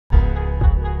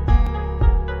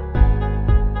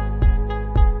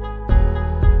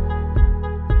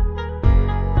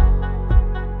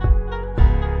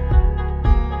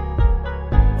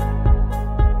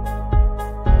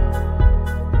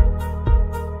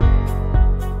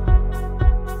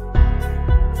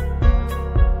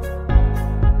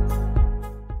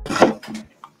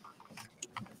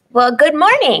Well, good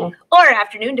morning or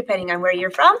afternoon, depending on where you're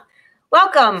from.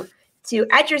 Welcome to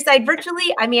At Your Side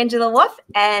Virtually. I'm Angela Wolf,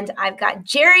 and I've got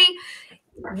Jerry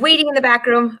waiting in the back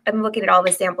room. I'm looking at all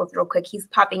the samples real quick. He's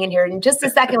popping in here in just a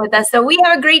second with us. So we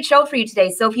have a great show for you today.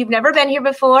 So if you've never been here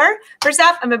before, first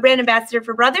off, I'm a brand ambassador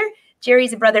for Brother.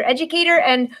 Jerry's a Brother educator,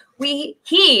 and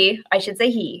he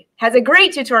has a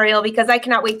great tutorial because I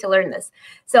cannot wait to learn this.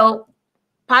 So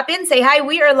pop in, say hi.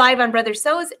 We are live on Brother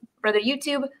Sews, Brother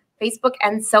YouTube, Facebook,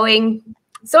 and sewing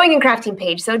and crafting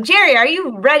page. So Jerry, are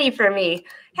you ready for me?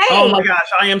 Hey. Oh my gosh,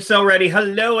 I am so ready.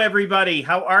 Hello, everybody.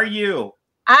 How are you?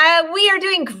 We are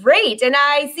doing great, and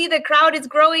I see the crowd is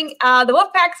growing. The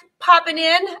Wolfpack's popping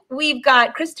in. We've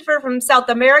got Christopher from South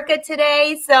America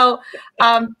today. So,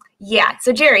 yeah.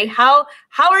 So Jerry, how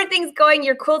are things going?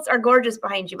 Your quilts are gorgeous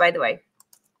behind you, by the way.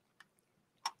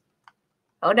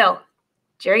 Oh no,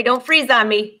 Jerry, don't freeze on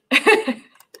me.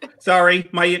 Sorry,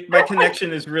 my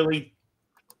connection is really,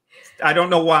 I don't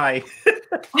know why.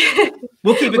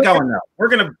 We'll keep it going though. We're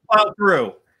going to plow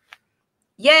through.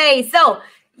 Yay. So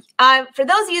for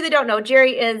those of you that don't know,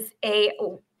 Jerry is a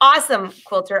awesome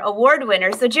quilter, award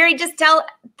winner. So Jerry, just tell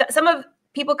some of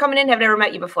people coming in have never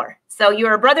met you before. So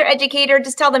you're a Brother educator.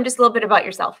 Just tell them just a little bit about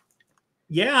yourself.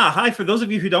 Yeah. Hi. For those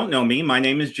of you who don't know me, my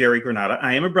name is Jerry Granata.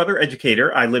 I am a Brother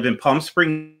educator. I live in Palm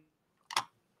Springs.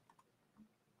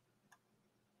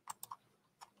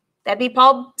 That'd be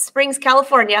Palm Springs,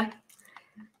 California.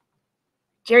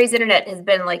 Jerry's internet has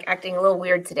been like acting a little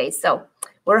weird today. So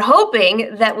we're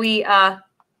hoping that we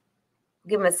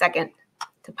give him a second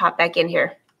to pop back in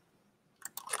here.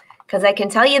 Because I can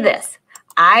tell you this,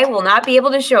 I will not be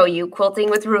able to show you quilting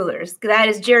with rulers. That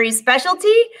is Jerry's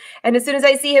specialty. And as soon as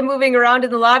I see him moving around in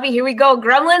the lobby, here we go.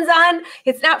 Gremlins on,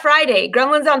 it's not Friday.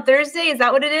 Gremlins on Thursday, is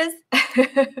that what it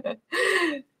is?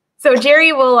 So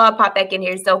Jerry will pop back in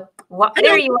here. So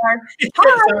there you are.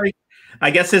 Hi. Sorry. I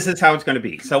guess this is how it's going to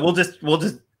be. So we'll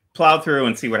just plow through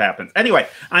and see what happens. Anyway,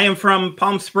 I am from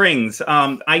Palm Springs.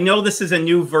 I know this is a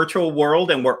new virtual world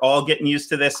and we're all getting used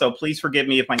to this. So please forgive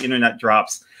me if my internet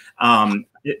drops.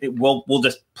 We'll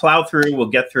just plow through. We'll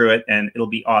get through it and it'll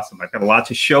be awesome. I've got a lot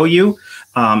to show you.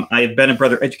 I have been a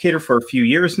Brother educator for a few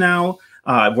years now.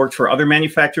 I've worked for other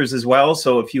manufacturers as well.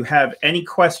 So if you have any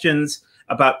questions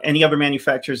about any other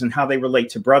manufacturers and how they relate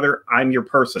to Brother, I'm your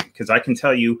person because I can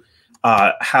tell you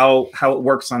how it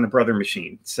works on the Brother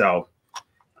machine. So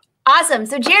awesome.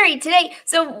 So Jerry, today,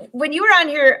 so when you were on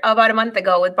here about a month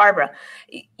ago with Barbara,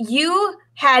 you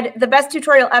had the best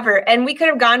tutorial ever, and we could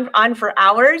have gone on for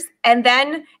hours. And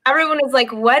then everyone was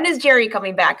like, when is Jerry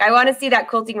coming back? I want to see that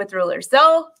quilting with rulers.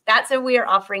 So that's what we are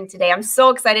offering today. I'm so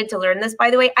excited to learn this, by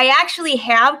the way. I actually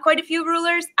have quite a few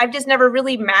rulers. I've just never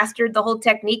really mastered the whole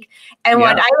technique. And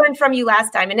what I learned from you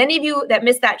last time, and any of you that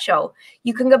missed that show,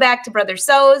 you can go back to Brother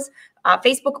Sews,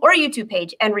 Facebook or YouTube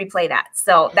page and replay that.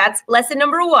 So that's lesson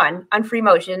number 1 on free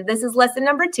motion. This is lesson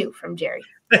number 2 from Jerry.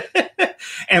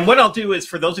 And what I'll do is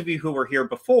for those of you who were here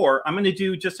before, I'm going to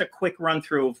do just a quick run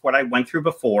through of what I went through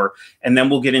before, and then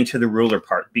we'll get into the ruler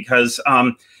part because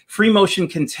free motion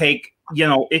can take,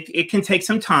 it can take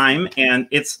some time, and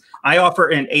I offer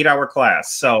an 8-hour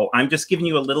class. So I'm just giving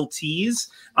you a little tease.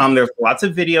 There's lots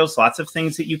of videos, lots of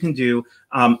things that you can do.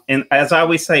 And as I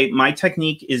always say, my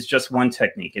technique is just one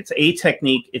technique. It's a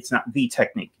technique. It's not the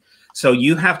technique. So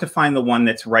you have to find the one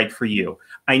that's right for you.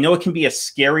 I know it can be a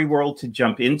scary world to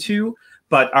jump into,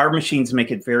 but our machines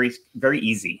make it very, very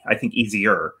easy. I think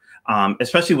easier,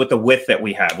 especially with the width that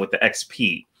we have with the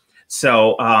XP.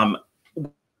 So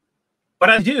what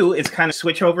I do is kind of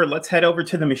switch over. Let's head over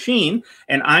to the machine,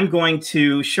 and I'm going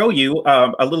to show you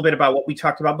a little bit about what we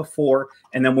talked about before,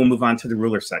 and then we'll move on to the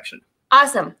ruler section.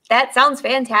 Awesome. That sounds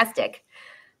fantastic.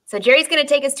 So Jerry's going to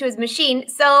take us to his machine.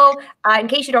 So in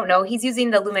case you don't know, he's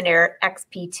using the Luminaire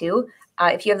XP2.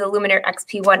 If you have the Luminaire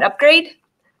XP1 upgrade,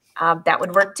 that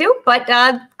would work too. But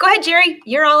go ahead, Jerry.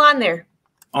 You're all on there.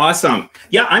 Awesome.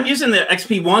 Yeah, I'm using the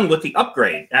XP1 with the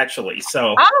upgrade, actually.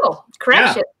 So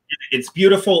correction. Yeah, it's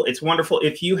beautiful. It's wonderful.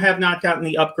 If you have not gotten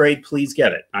the upgrade, please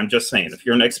get it. I'm just saying, if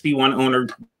you're an XP1 owner,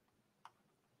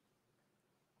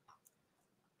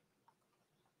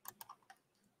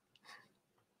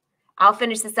 I'll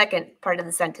finish the second part of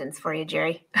the sentence for you,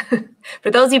 Jerry. For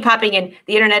those of you popping in,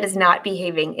 the internet is not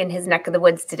behaving in his neck of the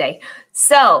woods today.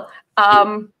 So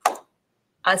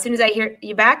as soon as I hear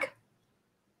you back,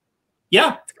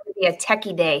 yeah, it's going to be a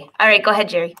techie day. All right, go ahead,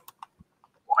 Jerry.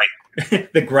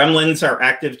 The gremlins are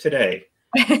active today.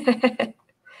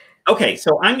 Okay,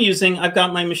 so I've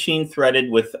got my machine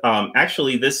threaded with,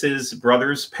 actually, this is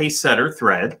Brother's Pace Setter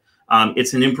thread.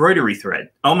 It's an embroidery thread.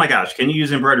 Oh my gosh, can you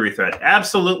use embroidery thread?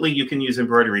 Absolutely, you can use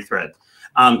embroidery thread.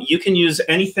 You can use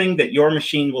anything that your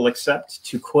machine will accept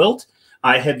to quilt.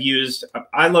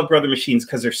 I love Brother machines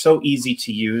because they're so easy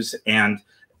to use. And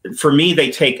for me,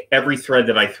 they take every thread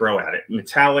that I throw at it.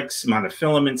 Metallics,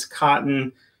 monofilaments,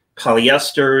 cotton,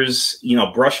 polyesters,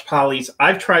 brush polys.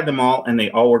 I've tried them all and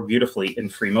they all work beautifully in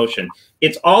free motion.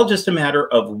 It's all just a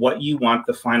matter of what you want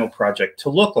the final project to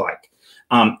look like.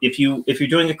 If you're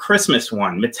doing a Christmas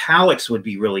one, metallics would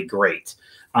be really great.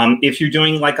 If you're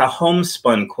doing like a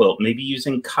homespun quilt, maybe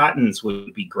using cottons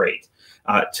would be great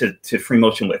to free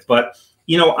motion with. But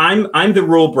I'm the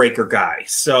rule breaker guy.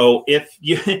 So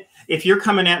if you're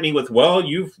coming at me with, well,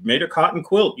 you've made a cotton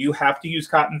quilt, you have to use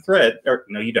cotton thread, or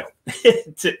no, you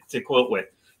don't, to quilt with.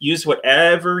 Use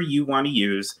whatever you want to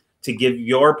use to give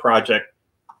your project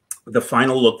the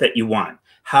final look that you want.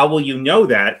 How will you know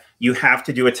that? You have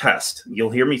to do a test.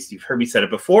 You've heard me say it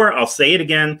before. I'll say it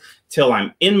again till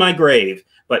I'm in my grave,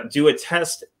 but do a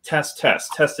test as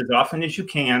often as you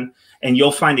can, and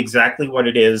you'll find exactly what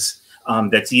it is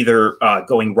that's either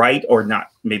going right or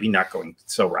maybe not going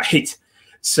so right.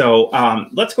 So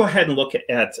let's go ahead and look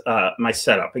at my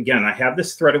setup. Again, I have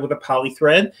this threaded with a poly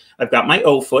thread. I've got my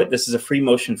O foot. This is a free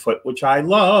motion foot, which I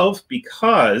love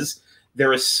because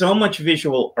there is so much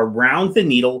visual around the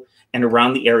needle and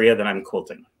around the area that I'm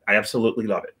quilting. I absolutely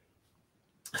love it.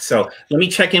 So let me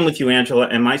check in with you, Angela.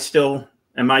 Am I still?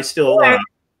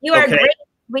 You are okay? Great.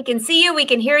 We can see you. We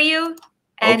can hear you.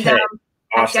 And okay. Awesome.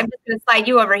 Actually, I'm just going to slide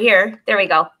you over here. There we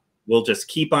go. We'll just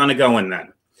keep on going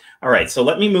then. All right, so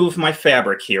let me move my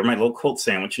fabric here, my little quilt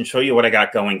sandwich, and show you what I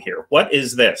got going here. What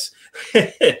is this?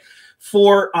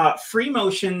 For free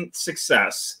motion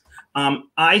success,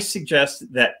 I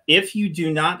suggest that if you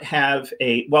do not have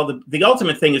the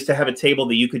ultimate thing is to have a table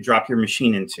that you could drop your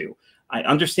machine into. I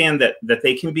understand that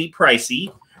they can be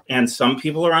pricey, and some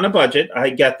people are on a budget. I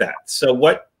get that. So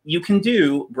what you can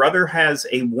do, Brother has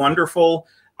a wonderful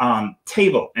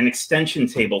table, an extension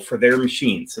table for their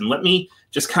machines. And let me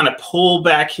just kind of pull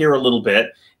back here a little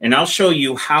bit, and I'll show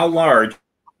you how large.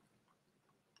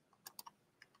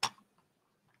 I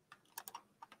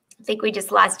think we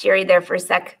just lost Jerry there for a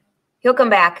sec. He'll come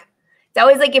back. It's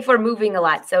always like if we're moving a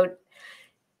lot. So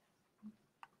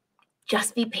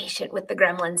just be patient with the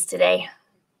gremlins today.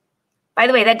 By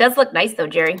the way, that does look nice though,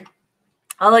 Jerry.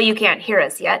 Although you can't hear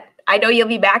us yet. I know you'll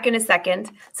be back in a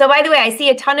second. So by the way, I see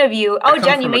a ton of you. Oh,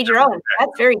 Jen, you made your own.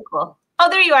 That's very cool. Oh,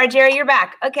 there you are, Jerry. You're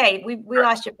back. Okay, we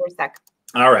lost you for a sec.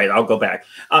 All right, I'll go back.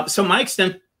 So my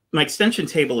extension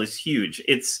table is huge.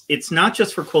 It's not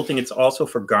just for quilting, it's also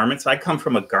for garments. I come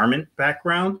from a garment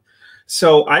background.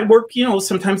 So I work,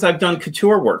 sometimes I've done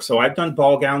couture work. So I've done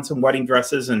ball gowns and wedding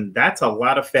dresses, and that's a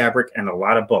lot of fabric and a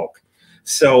lot of bulk.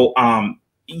 So,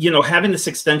 having this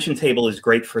extension table is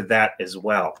great for that as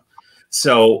well.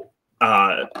 So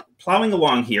plowing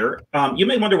along here, you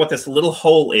may wonder what this little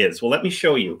hole is. Well, let me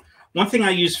show you. One thing I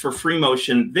use for free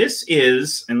motion, this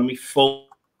is, and let me fold.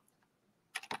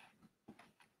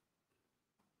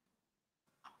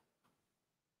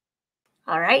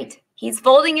 All right. He's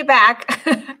folding it back.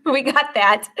 We got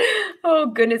that. Oh,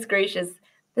 goodness gracious.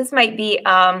 This might be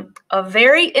a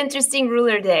very interesting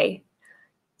ruler day.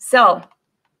 So,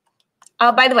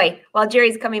 by the way, while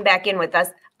Jerry's coming back in with us,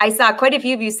 I saw quite a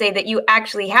few of you say that you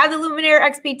actually have the Luminaire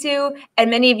XP2, and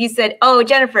many of you said, oh,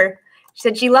 Jennifer, she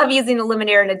said she loved using the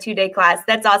Luminaire in a 2-day class.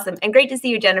 That's awesome. And great to see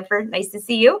you, Jennifer. Nice to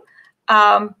see you.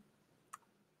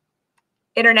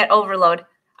 Internet overload.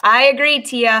 I agree,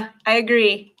 Tia. I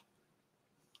agree.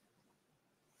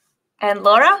 And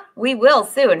Laura, we will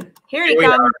soon. Here you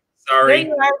come. Sorry.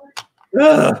 Here you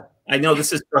are. I know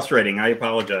this is frustrating. I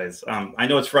apologize. I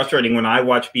know it's frustrating when I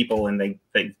watch people and they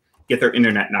get their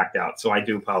internet knocked out. So I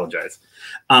do apologize.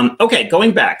 Okay,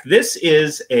 going back. This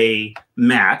is a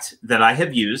mat that I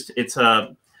have used. It's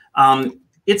a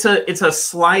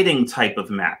sliding type of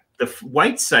mat. The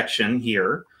white section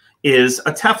here is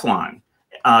a Teflon,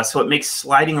 so it makes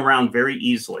sliding around very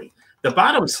easily. The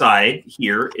bottom side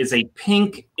here is a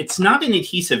pink. It's not an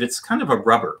adhesive. It's kind of a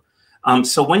rubber.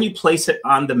 So when you place it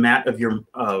on the mat of your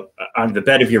on the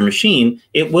bed of your machine,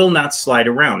 it will not slide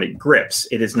around. It grips.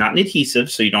 It is not an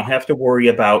adhesive, so you don't have to worry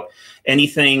about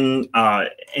anything,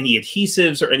 any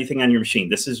adhesives or anything on your machine.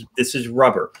 This is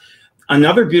rubber.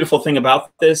 Another beautiful thing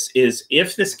about this is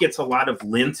if this gets a lot of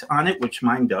lint on it, which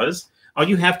mine does, all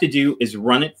you have to do is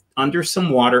run it under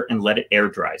some water and let it air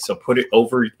dry. So put it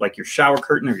over like your shower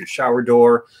curtain or your shower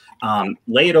door,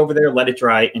 lay it over there, let it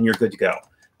dry, and you're good to go.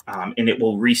 And it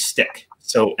will re-stick.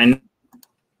 So, and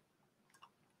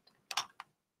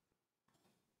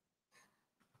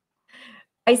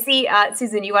I see,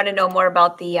 Susan, you want to know more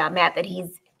about the mat that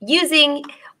he's using.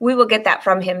 We will get that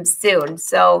from him soon.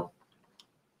 So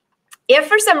If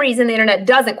for some reason the internet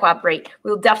doesn't cooperate,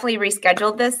 we'll definitely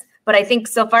reschedule this. But I think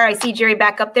so far I see Jerry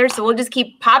back up there, so we'll just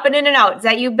keep popping in and out. Is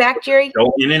that you back, Jerry?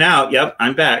 Go in and out. Yep,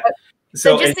 I'm back.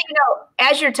 So just so you know,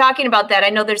 as you're talking about that, I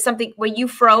know there's something where you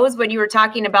froze when you were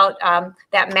talking about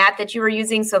that mat that you were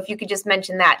using. So if you could just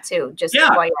mention that too, just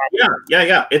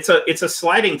yeah. It's a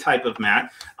sliding type of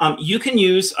mat. You can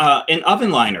use an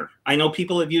oven liner. I know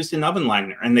people have used an oven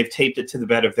liner and they've taped it to the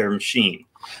bed of their machine.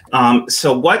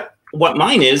 So what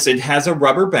mine is, it has a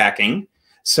rubber backing.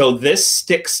 So this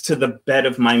sticks to the bed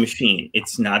of my machine.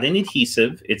 It's not an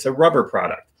adhesive. It's a rubber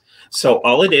product. So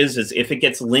all it is if it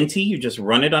gets linty, you just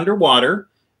run it under water,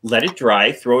 let it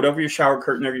dry, throw it over your shower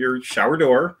curtain or your shower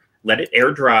door, let it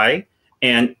air dry,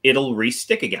 and it'll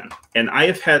re-stick again. And I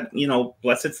have had, you know,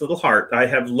 bless its little heart, I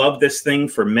have loved this thing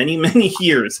for many, many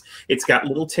years. It's got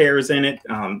little tears in it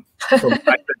from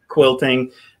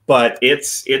quilting, but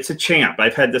it's a champ.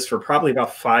 I've had this for probably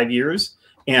about 5 years,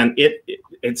 and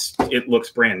it looks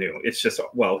brand new. It's just,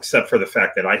 well, except for the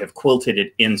fact that I have quilted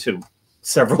it into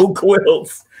several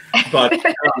quilts. But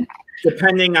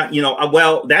depending on, you know,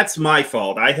 well, that's my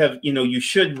fault. I have, you know, you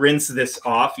should rinse this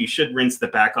off. You should rinse the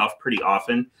back off pretty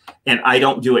often. And I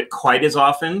don't do it quite as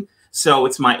often. So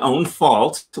it's my own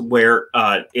fault where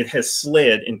it has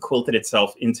slid and quilted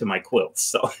itself into my quilts.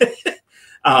 So,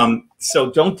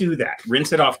 so don't do that.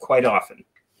 Rinse it off quite often.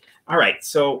 All right.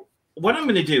 So what I'm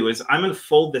going to do is I'm going to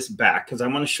fold this back because I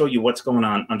want to show you what's going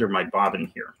on under my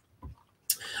bobbin here.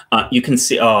 You can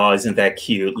see, oh, isn't that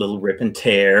cute? Little rip and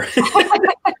tear.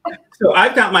 So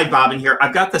I've got my bobbin here.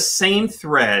 I've got the same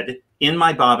thread in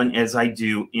my bobbin as I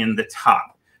do in the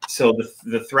top. So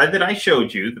the thread that I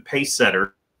showed you, the pace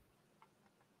setter.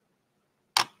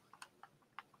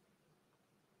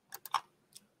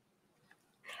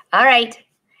 All right.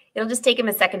 It'll just take him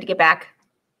a second to get back.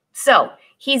 So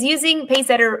he's using Pace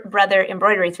Setter Brother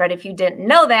embroidery thread, if you didn't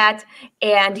know that.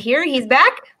 And here he's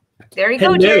back. There you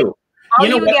go, Jerry. You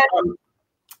know what?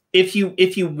 If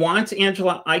you want,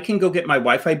 Angela, I can go get my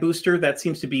Wi-Fi booster. That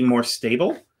seems to be more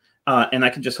stable, and I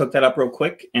can just hook that up real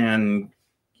quick. And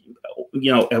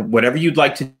you know, whatever you'd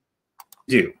like to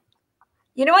do.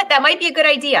 You know what? That might be a good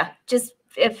idea. Just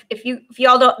if you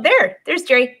all don't, there's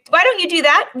Jerry. Why don't you do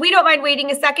that? We don't mind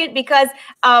waiting a second because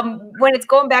when it's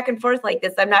going back and forth like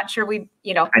this, I'm not sure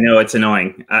you know. I know it's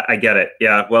annoying. I get it.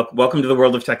 Yeah. Well, welcome to the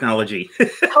world of technology.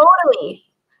 Totally.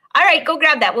 All right, go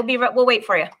grab that. We'll wait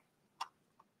for you.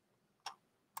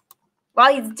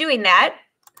 While he's doing that,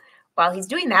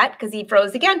 because he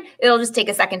froze again, it'll just take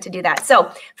a second to do that.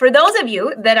 So for those of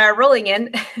you that are rolling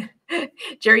in,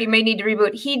 Jerry, you may need to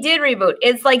reboot. He did reboot.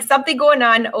 It's like something going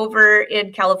on over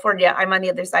in California. I'm on the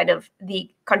other side of the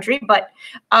country. But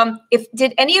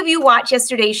did any of you watch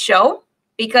yesterday's show?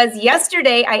 Because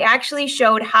yesterday I actually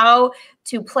showed how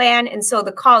to plan and sew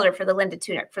the collar for the Linda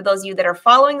tunic. For those of you that are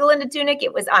following the Linda tunic,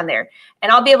 it was on there.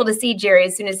 And I'll be able to see Jerry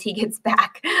as soon as he gets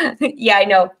back. Yeah, I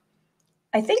know.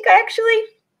 I think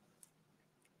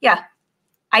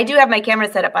I do have my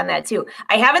camera set up on that too.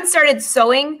 I haven't started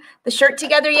sewing the shirt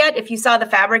together yet. If you saw the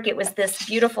fabric, it was this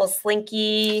beautiful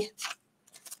slinky.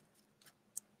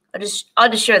 I'll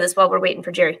just share this while we're waiting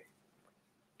for Jerry. It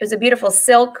was a beautiful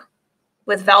silk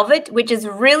with velvet, which is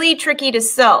really tricky to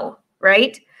sew,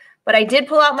 right? But I did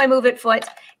pull out my Move It foot,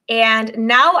 and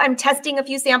now I'm testing a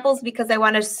few samples because I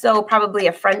want to sew probably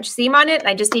a French seam on it. And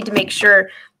I just need to make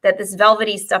sure that this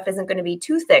velvety stuff isn't going to be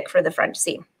too thick for the French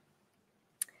seam.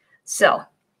 So,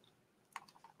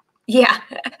 yeah.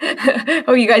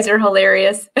 Oh, you guys are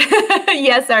hilarious.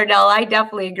 Yes, Arnell, I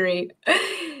definitely agree.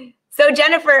 So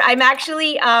Jennifer, I'm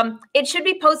actually, it should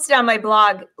be posted on my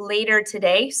blog later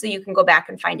today, so you can go back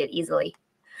and find it easily.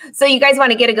 So you guys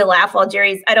want to get a good laugh while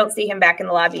Jerry's, I don't see him back in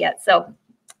the lobby yet. So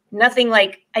nothing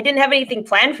like, I didn't have anything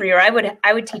planned for you, or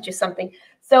I would teach you something.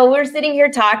 So we're sitting here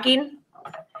talking,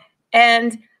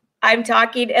 and I'm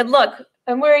talking, and look,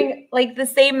 I'm wearing like the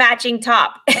same matching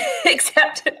top,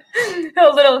 except a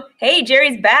little, hey,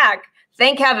 Jerry's back.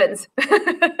 Thank heavens.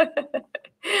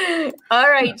 All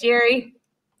right, Jerry.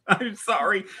 I'm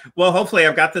sorry. Well, hopefully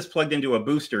I've got this plugged into a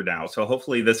booster now. So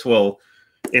hopefully this will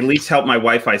at least help my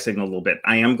Wi-Fi signal a little bit.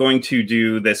 I am going to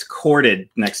do this corded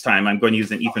next time. I'm going to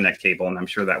use an Ethernet cable, and I'm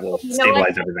sure that will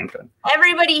stabilize everything good.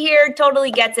 Everybody here totally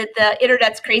gets it. The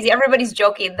internet's crazy. Everybody's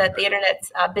joking that the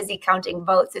internet's busy counting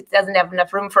votes. It doesn't have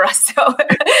enough room for us. So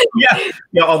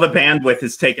yeah, all the bandwidth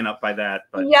is taken up by that.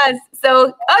 But. Yes. So,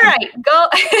 all right, go.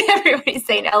 Everybody's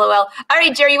saying LOL. All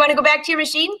right, Jerry, you want to go back to your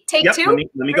machine? Take two?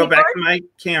 Let me go back to my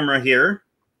camera here.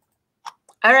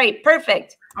 All right,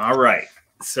 perfect. All right.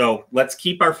 So let's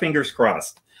keep our fingers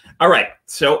crossed. All right.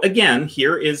 So again,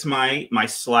 here is my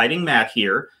sliding mat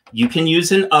here. You can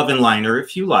use an oven liner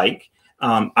if you like.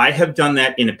 I have done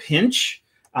that in a pinch.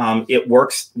 It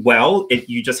works well.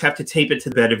 You just have to tape it to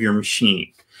the bed of your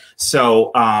machine.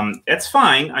 So that's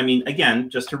fine. I mean, again,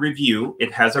 just to review,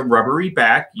 it has a rubbery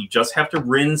back. You just have to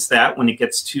rinse that when it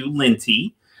gets too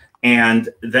linty, and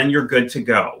then you're good to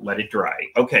go. Let it dry.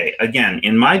 Okay, again,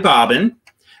 in my bobbin,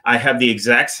 I have the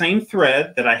exact same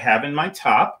thread that I have in my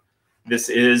top. This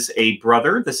is a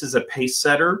Brother. This is a pace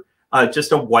setter,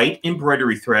 just a white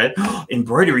embroidery thread.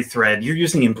 Embroidery thread. You're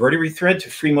using embroidery thread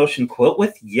to free motion quilt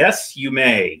with? Yes, you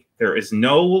may. There is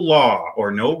no law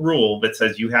or no rule that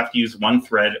says you have to use one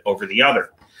thread over the other.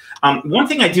 One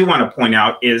thing I do want to point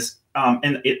out is,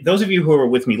 those of you who were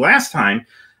with me last time,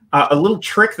 a little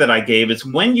trick that I gave is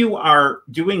when you are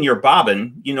doing your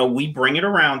bobbin, you know, we bring it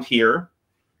around here,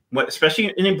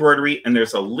 especially in embroidery, and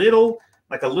there's a little,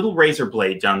 like a little razor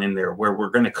blade down in there where we're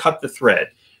going to cut the thread.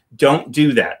 Don't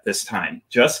do that this time.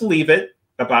 Just leave it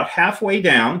about halfway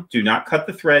down. Do not cut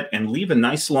the thread and leave a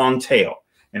nice long tail.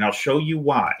 And I'll show you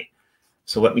why.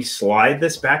 So let me slide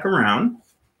this back around.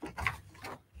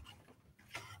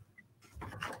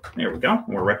 There we go.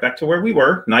 We're right back to where we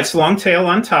were. Nice long tail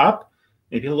on top.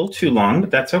 Maybe a little too long, but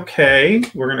that's okay.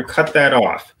 We're going to cut that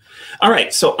off. All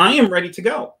right, so I am ready to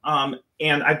go.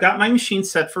 And I've got my machine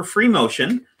set for free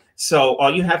motion. So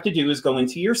all you have to do is go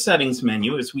into your settings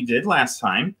menu, as we did last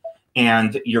time,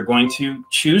 and you're going to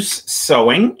choose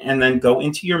sewing, and then go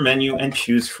into your menu and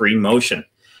choose free motion.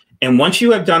 And once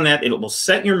you have done that, it will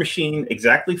set your machine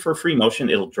exactly for free motion.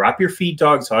 It'll drop your feed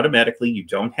dogs automatically. You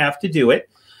don't have to do it.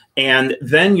 And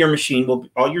then your machine will,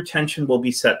 all your tension will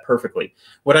be set perfectly.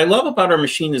 What I love about our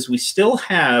machine is we still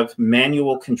have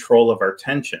manual control of our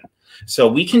tension. So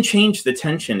we can change the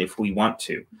tension if we want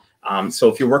to. So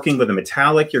if you're working with a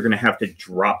metallic, you're going to have to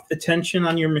drop the tension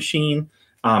on your machine.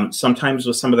 Sometimes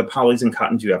with some of the polys and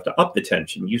cottons, you have to up the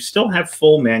tension. You still have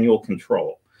full manual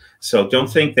control. So don't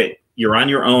think that you're on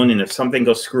your own, and if something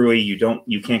goes screwy,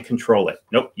 you can't control it.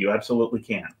 Nope, you absolutely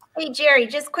can. Hey, Jerry,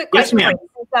 just quick question. Yes,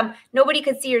 ma'am. Nobody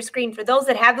could see your screen. For those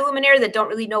that have the luminaire that don't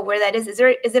really know where that is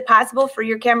it possible for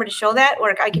your camera to show that,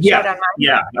 or I can show it on mine?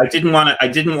 Yeah, I didn't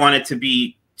want it to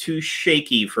be too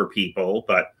shaky for people,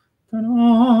 but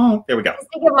there we go. Just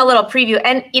to give them a little preview,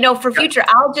 and you know, for future,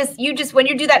 when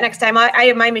you do that next time, I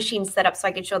have my machine set up so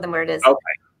I can show them where it is. Okay.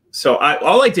 So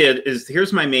all I did is,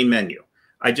 here's my main menu.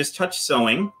 I just touched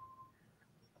sewing.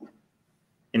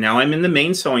 And now I'm in the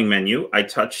main sewing menu. I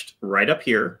touched right up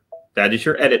here. That is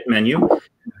your edit menu.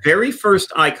 Very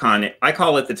first icon, I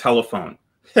call it the telephone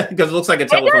because it looks like a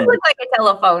telephone. It does look like a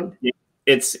telephone.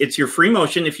 It's your free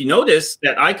motion. If you notice,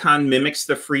 that icon mimics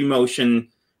the free motion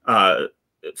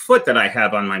foot that I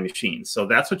have on my machine. So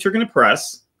that's what you're going to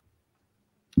press.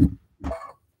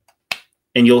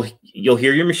 And you'll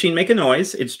hear your machine make a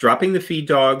noise. It's dropping the feed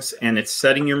dogs, and it's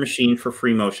setting your machine for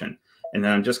free motion. And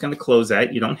then I'm just going to close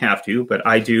that. You don't have to, but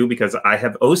I do because I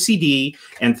have OCD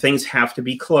and things have to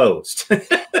be closed.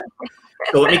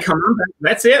 So let me come on back.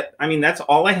 That's it. I mean, that's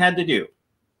all I had to do.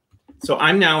 So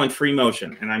I'm now in free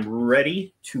motion and I'm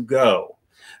ready to go.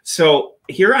 So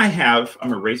here I have, I'm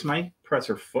going to raise my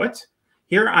presser foot.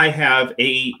 Here I have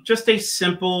just a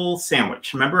simple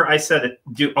sandwich. Remember I said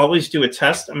always do a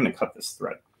test. I'm going to cut this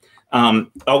thread.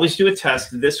 Always do a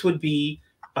test. This would be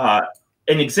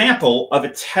an example of a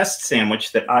test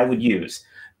sandwich that I would use.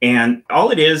 And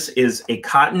all it is a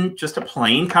cotton, just a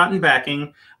plain cotton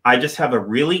backing. I just have a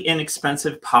really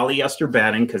inexpensive polyester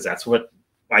batting because that's what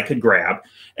I could grab.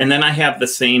 And then I have the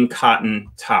same cotton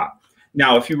top.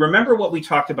 Now, if you remember what we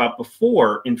talked about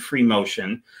before in free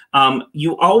motion,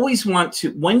 you always want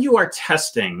to, when you are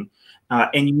testing,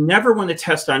 and you never want to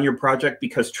test on your project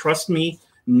because trust me,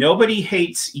 nobody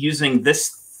hates using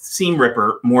this seam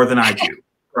ripper more than I do.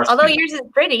 Although yours is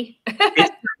pretty.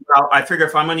 Well, I figure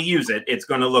if I'm going to use it, it's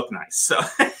going to look nice. So,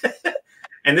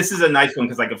 and this is a nice one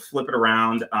because I can flip it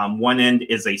around. One end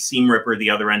is a seam ripper. The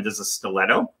other end is a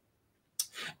stiletto.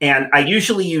 And I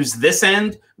usually use this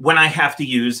end when I have to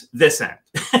use this end.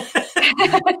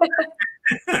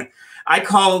 I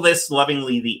call this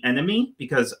lovingly the enemy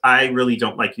because I really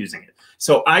don't like using it.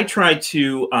 So I try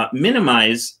to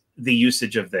minimize the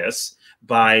usage of this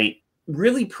by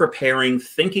really preparing,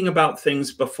 thinking about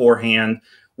things beforehand.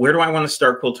 Where do I want to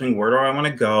start quilting? Where do I want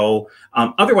to go?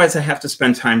 Otherwise, I have to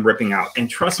spend time ripping out. And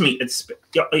trust me,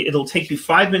 it'll take you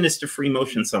 5 minutes to free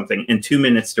motion something and 2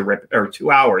 minutes to rip, or 2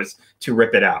 hours to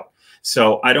rip it out.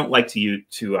 So I don't like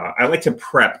I like to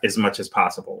prep as much as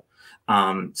possible.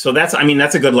 So that's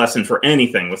a good lesson for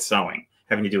anything with sewing,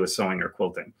 having to do with sewing or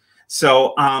quilting.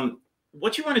 So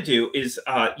what you want to do is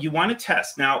you want to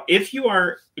test. Now, if you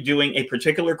are doing a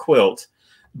particular quilt,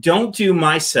 don't do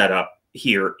my setup.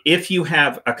 here, if you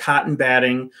have a cotton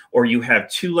batting or you have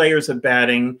 2 layers of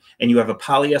batting and you have a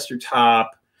polyester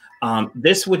top,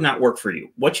 this would not work for you.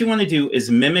 What you want to do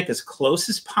is mimic as close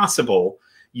as possible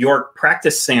your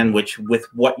practice sandwich with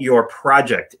what your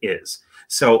project is.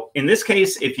 So in this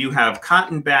case, if you have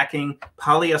cotton backing,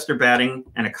 polyester batting,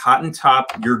 and a cotton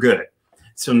top, you're good.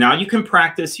 So now you can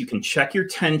practice, you can check your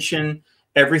tension,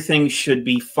 everything should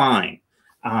be fine.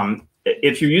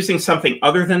 If you're using something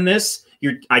other than this,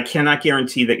 I cannot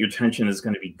guarantee that your tension is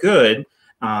going to be good.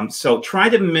 So try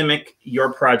to mimic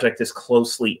your project as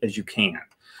closely as you can.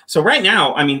 So right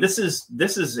now, I mean, this is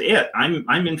it.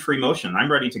 I'm in free motion.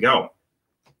 I'm ready to go.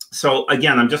 So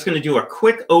again, I'm just going to do a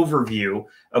quick overview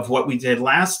of what we did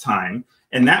last time.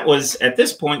 And that was, at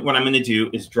this point, what I'm going to do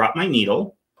is drop my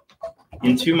needle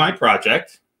into my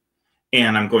project.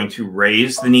 And I'm going to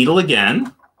raise the needle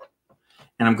again.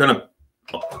 And I'm going to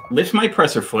lift my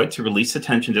presser foot to release the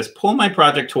tension, just pull my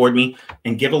project toward me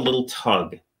and give a little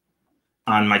tug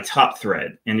on my top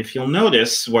thread. And if you'll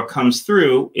notice, what comes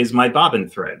through is my bobbin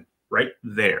thread right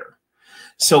there.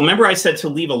 So remember I said to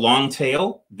leave a long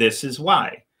tail? This is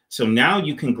why. So now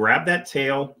you can grab that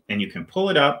tail and you can pull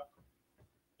it up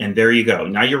and there you go.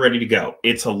 Now you're ready to go.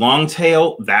 It's a long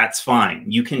tail, that's fine.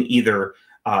 You can either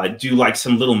do like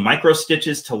some little micro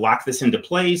stitches to lock this into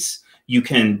place. You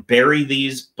can bury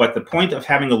these, but the point of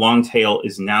having a long tail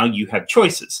is now you have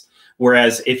choices.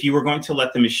 Whereas if you were going to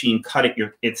let the machine cut it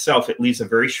itself, it leaves a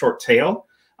very short tail,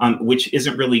 which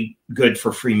isn't really good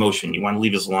for free motion. You want to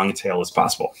leave as long a tail as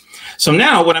possible. So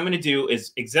now what I'm going to do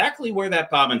is exactly where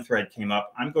that bobbin thread came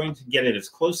up. I'm going to get it as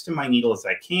close to my needle as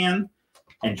I can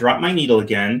and drop my needle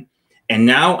again. And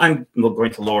now I'm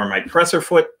going to lower my presser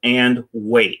foot and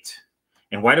wait.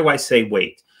 And why do I say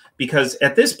wait? Because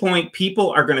at this point,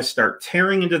 people are going to start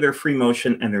tearing into their free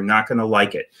motion and they're not going to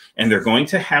like it. And they're going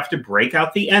to have to break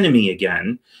out the enemy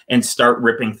again and start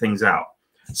ripping things out.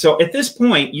 So at this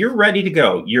point, you're ready to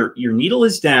go. Your needle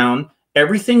is down.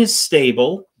 Everything is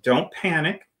stable. Don't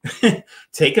panic.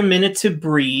 Take a minute to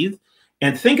breathe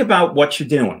and think about what you're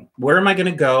doing. Where am I going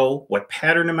to go? What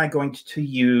pattern am I going to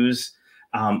use?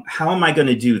 How am I going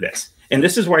to do this? And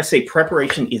this is where I say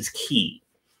preparation is key.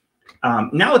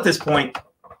 Now at this point,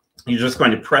 you're just going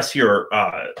to press your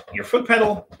foot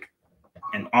pedal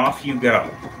and off you go.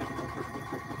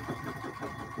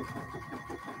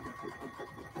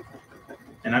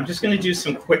 And I'm just going to do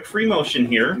some quick free motion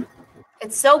here.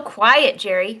 It's so quiet,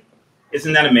 Jerry.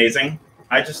 Isn't that amazing?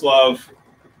 I just love,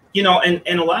 you know,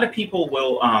 and a lot of people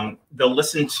will, they'll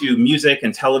listen to music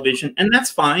and television, and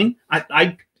that's fine.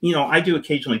 I do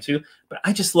occasionally too, but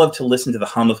I just love to listen to the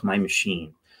hum of my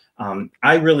machine.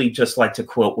 I really just like to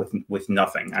quote with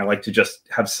nothing. I like to just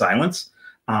have silence.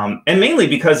 And mainly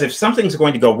because if something's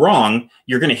going to go wrong,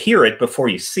 you're going to hear it before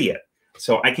you see it.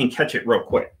 So I can catch it real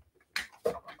quick.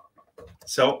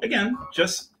 So again,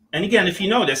 if you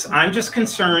notice, I'm just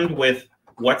concerned with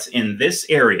what's in this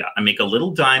area. I make a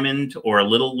little diamond or a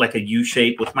little like a U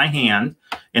shape with my hand.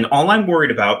 And all I'm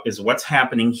worried about is what's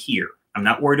happening here. I'm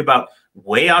not worried about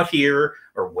way out here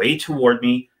or way toward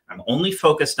me. I'm only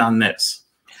focused on this.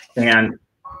 And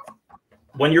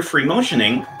when you're free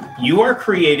motioning, you are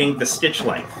creating the stitch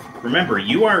length. Remember,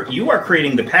 you are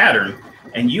creating the pattern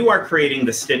and you are creating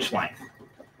the stitch length.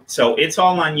 So it's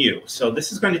all on you. So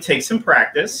this is going to take some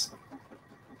practice.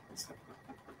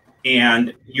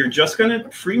 And you're just going to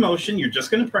free motion. You're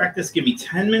just going to practice. Give me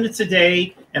 10 minutes a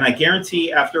day. And I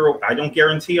guarantee I don't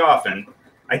guarantee often,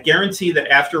 I guarantee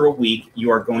that after a week, you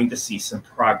are going to see some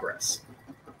progress.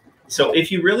 So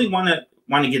if you really want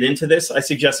to get into this, I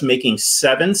suggest making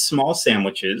 7 small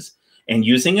sandwiches and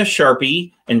using a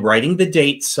Sharpie and writing the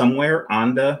date somewhere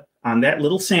on that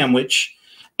little sandwich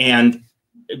and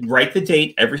write the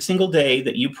date every single day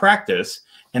that you practice.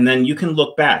 And then you can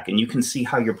look back and you can see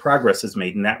how your progress is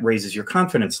made, and that raises your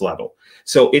confidence level.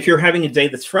 So if you're having a day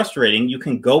that's frustrating, you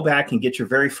can go back and get your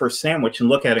very first sandwich and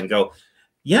look at it and go,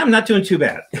 yeah, I'm not doing too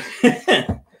bad.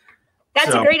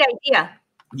 That's a great idea.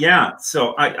 Yeah,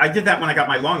 so I did that when I got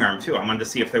my long arm too. I wanted to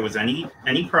see if there was any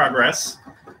progress,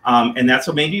 and that's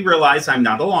what made me realize I'm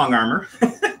not a long armer.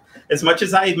 As much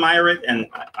as I admire it, and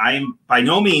I'm by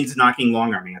no means knocking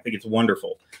long arming. I think it's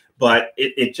wonderful, but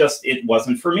it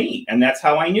wasn't for me, and that's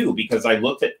how I knew, because I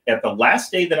looked at the last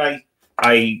day that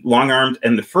I long armed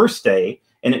and the first day,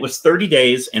 and it was 30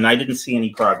 days, and I didn't see any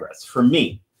progress for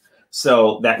me.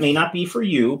 So that may not be for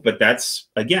you, but that's,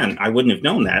 again, I wouldn't have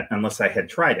known that unless I had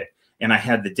tried it. And I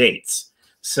had the dates.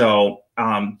 So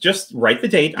just write the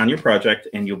date on your project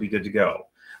and you'll be good to go.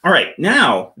 All right,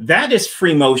 now that is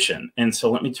free motion. And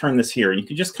so let me turn this here. And you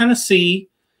can just kind of see,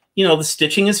 you know, the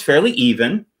stitching is fairly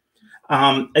even.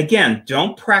 Again,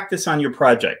 don't practice on your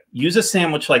project. Use a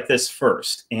sandwich like this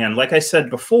first. And like I said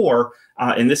before,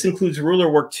 and this includes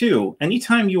ruler work too,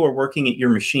 anytime you are working at your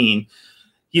machine,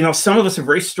 you know, some of us are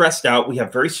very stressed out. We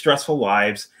have very stressful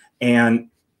lives. And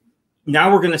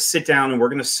now we're going to sit down and we're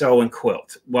going to sew and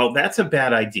quilt. Well, that's a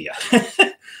bad idea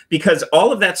because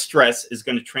all of that stress is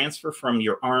going to transfer from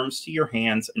your arms to your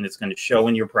hands and it's going to show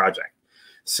in your project.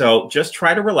 So just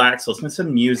try to relax, listen to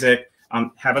some music,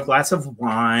 have a glass of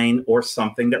wine or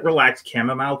something that relaxes,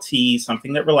 chamomile tea,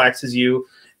 something that relaxes you,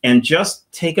 and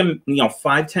just take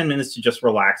 5-10 minutes to just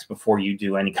relax before you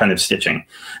do any kind of stitching.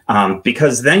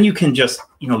 Because then you can just,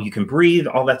 you can breathe,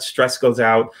 all that stress goes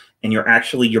out, and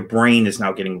your brain is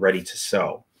now getting ready to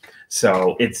sew.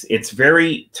 So it's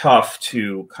very tough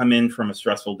to come in from a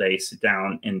stressful day, sit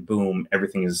down, and boom,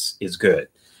 everything is good.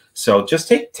 So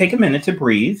just take a minute to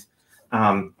breathe.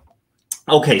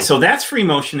 Okay, so that's free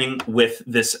motioning with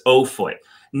this O foot.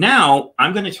 Now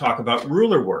I'm going to talk about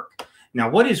ruler work. Now,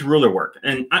 what is ruler work?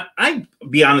 And I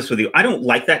be honest with you, I don't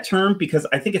like that term because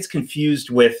I think it's confused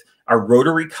with our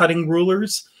rotary cutting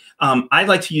rulers. I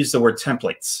like to use the word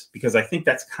templates because I think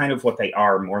that's kind of what they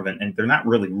are more than, and they're not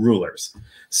really rulers.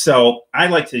 So I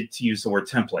like to use the word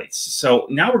templates. So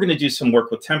now we're going to do some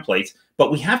work with templates,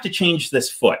 but we have to change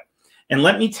this foot. And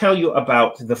let me tell you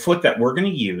about the foot that we're going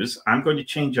to use. I'm going to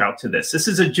change out to this. This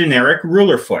is a generic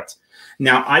ruler foot.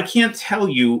 Now, I can't tell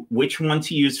you which one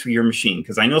to use for your machine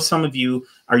because I know some of you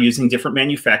are using different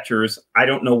manufacturers. I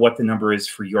don't know what the number is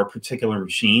for your particular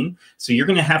machine. So you're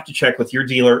going to have to check with your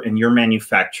dealer and your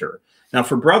manufacturer. Now,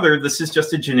 for Brother, this is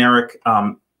just a generic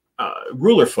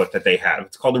ruler foot that they have.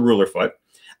 It's called a ruler foot.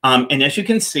 And as you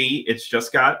can see, it's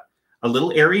just got a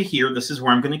little area here. This is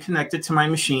where I'm going to connect it to my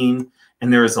machine.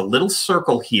 And there is a little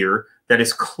circle here that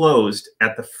is closed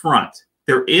at the front.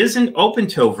 There is an open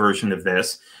toe version of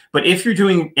this, but if you're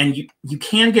doing, and you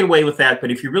can get away with that,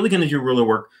 but if you're really going to do ruler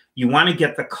work, you want to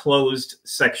get the closed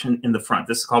section in the front.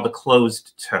 This is called a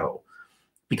closed toe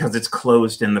because it's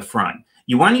closed in the front.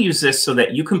 You want to use this so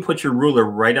that you can put your ruler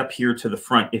right up here to the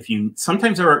front.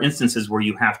 Sometimes there are instances where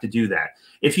you have to do that.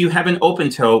 If you have an open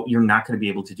toe, you're not going to be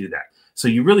able to do that. So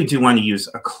you really do want to use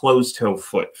a closed toe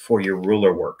foot for your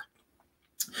ruler work.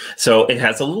 So it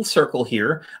has a little circle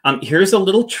here. Here's a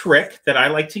little trick that I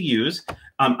like to use.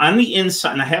 On the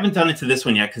inside, and I haven't done it to this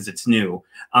one yet because it's new.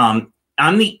 On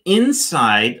the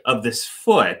inside of this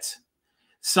foot,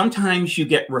 sometimes you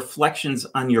get reflections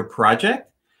on your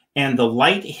project and the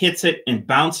light hits it and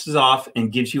bounces off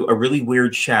and gives you a really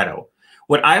weird shadow.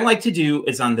 What I like to do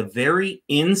is on the very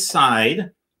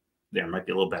inside, there might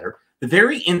be a little better.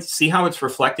 See how it's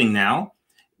reflecting now?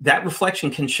 That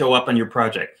reflection can show up on your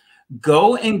project.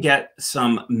 Go and get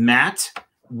some matte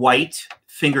white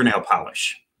fingernail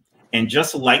polish and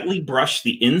just lightly brush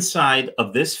the inside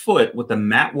of this foot with the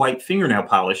matte white fingernail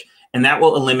polish, and that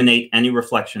will eliminate any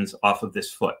reflections off of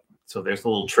this foot. So there's a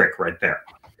little trick right there.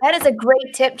 That is a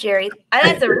great tip, Jerry.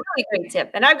 That's a really great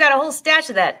tip. And I've got a whole stash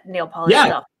of that nail polish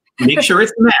stuff. Make sure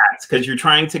it's matte because you're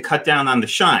trying to cut down on the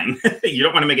shine. You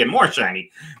don't want to make it more shiny.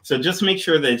 So just make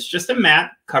sure that it's just a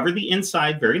matte. Cover the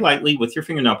inside very lightly with your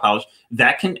fingernail polish.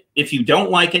 That can, if you don't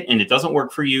like it and it doesn't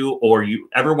work for you, or you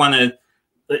ever want to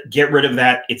get rid of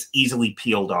that, it's easily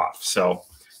peeled off. So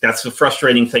that's the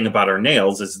frustrating thing about our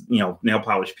nails is, nail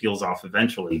polish peels off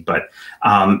eventually. But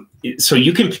so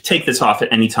you can take this off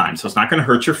at any time. So it's not going to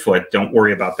hurt your foot. Don't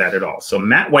worry about that at all. So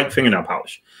matte white fingernail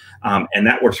polish. And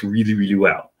that works really, really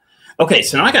well. Okay,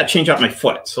 so now I got to change out my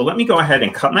foot. So let me go ahead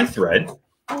and cut my thread.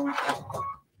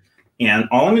 And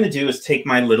all I'm going to do is take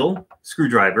my little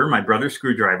screwdriver, my Brother's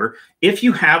screwdriver. If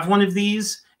you have one of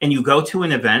these and you go to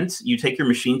an event, you take your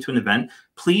machine to an event,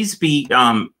 please be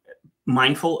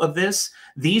mindful of this.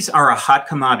 These are a hot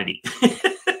commodity.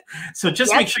 So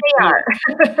just make sure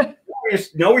you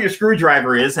know where your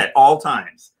screwdriver is at all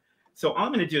times. So all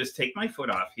I'm going to do is take my foot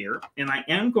off here, and I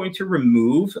am going to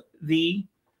remove the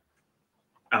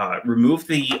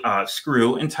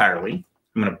screw entirely.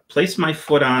 I'm going to place my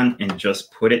foot on and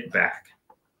just put it back.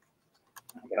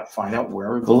 I got to find out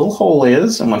where the little hole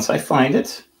is, and once I find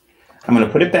it, I'm going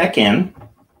to put it back in.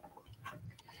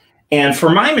 And for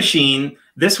my machine,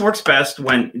 this works best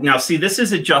when, now see, this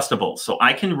is adjustable, so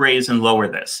I can raise and lower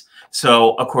this.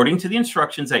 So according to the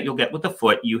instructions that you'll get with the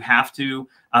foot, you have to,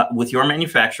 with your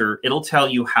manufacturer, it'll tell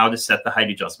you how to set the height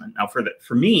adjustment. Now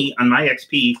for me, on my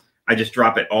XP, I just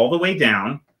drop it all the way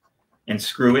down and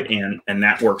screw it in, and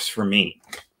that works for me.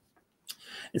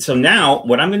 And so now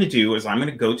what I'm going to do is I'm going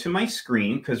to go to my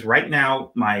screen because right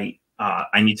now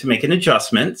I need to make an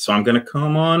adjustment. So I'm going to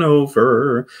come on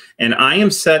over, and I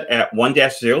am set at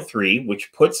 1-03,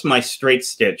 which puts my straight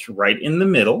stitch right in the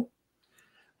middle.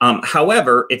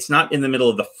 However, it's not in the middle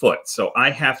of the foot. So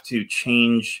I have to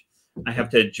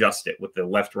adjust it with the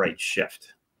left-right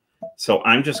shift. So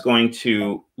I'm just going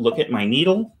to look at my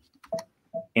needle,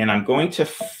 and I'm going to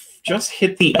just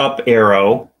hit the up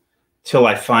arrow till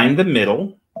I find the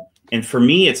middle. And for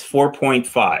me, it's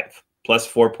 4.5 plus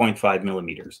 4.5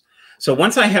 millimeters. So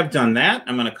once I have done that,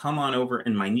 I'm going to come on over,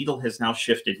 and my needle has now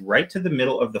shifted right to the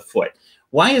middle of the foot.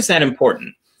 Why is that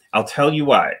important? I'll tell you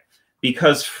why.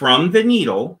 Because from the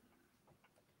needle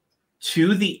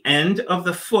to the end of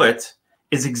the foot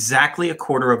is exactly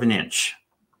 1/4 of an inch.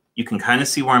 You can kind of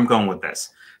see where I'm going with this.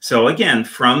 So again,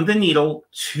 from the needle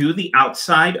to the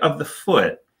outside of the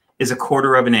foot is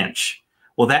 1/4 of an inch.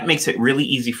 Well, that makes it really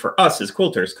easy for us as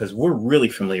quilters because we're really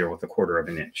familiar with 1/4 of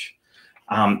an inch.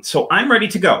 So I'm ready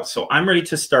to go. So I'm ready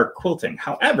to start quilting.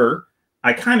 However,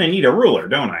 I kind of need a ruler,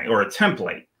 don't I? Or a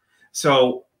template.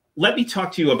 So let me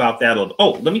talk to you about that a little.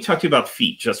 Oh, let me talk to you about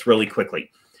feet just really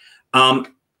quickly.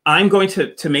 I'm going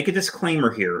to make a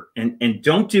disclaimer here, and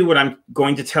don't do what I'm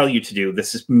going to tell you to do.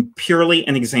 This is purely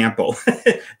an example.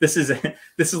 This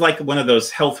is like one of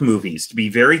those health movies. To be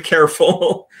very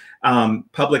careful.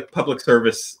 Public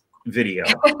service video.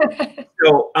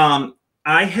 So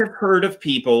I have heard of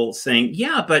people saying,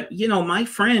 yeah, but you know, my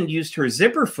friend used her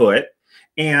zipper foot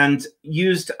and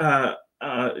used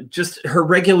just her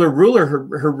regular ruler,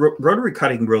 her rotary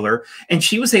cutting ruler, and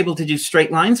she was able to do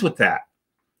straight lines with that.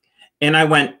 And I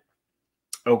went,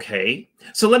 okay.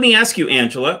 So let me ask you,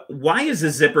 Angela, why is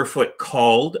a zipper foot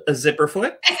called a zipper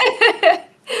foot?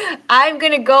 I'm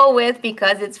going to go with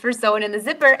because it's for sewing in the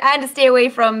zipper and to stay away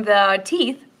from the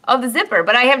teeth of the zipper.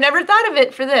 But I have never thought of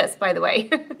it for this, by the way.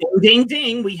 Ding, ding,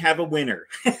 ding. We have a winner.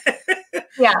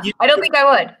 Yeah, I don't think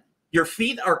I would. Your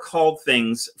feet are called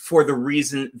things for the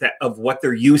reason that of what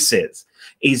their use is.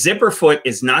 A zipper foot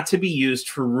is not to be used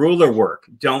for ruler work.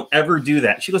 Don't ever do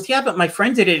that. She goes, yeah, but my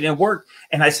friend did it and it worked.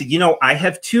 And I said, you know, I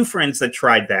have 2 friends that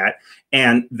tried that,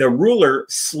 and the ruler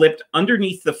slipped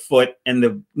underneath the foot and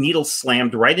the needle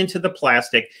slammed right into the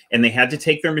plastic, and they had to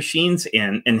take their machines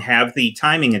in and have the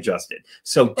timing adjusted.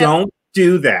 So don't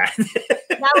do that.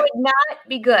 That would not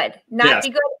be good. Not be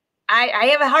good. I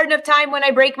have a hard enough time when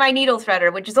I break my needle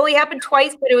threader, which has only happened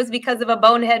twice, but it was because of a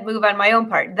bonehead move on my own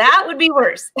part. That would be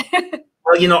worse.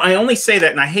 Well, you know, I only say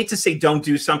that, and I hate to say don't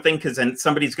do something because then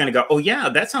somebody's going to go, oh, yeah,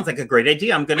 that sounds like a great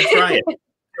idea. I'm going to try it.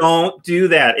 Don't do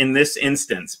that in this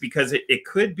instance, because it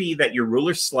could be that your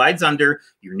ruler slides under,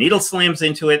 your needle slams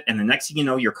into it, and the next thing you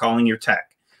know, you're calling your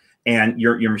tech and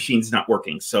your machine's not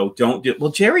working. So don't do it.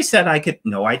 Well, Jerry said I could.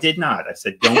 No, I did not. I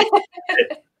said don't do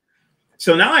it.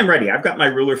 So now I'm ready. I've got my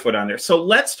ruler foot on there. So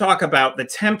let's talk about the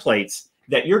templates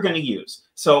that you're going to use.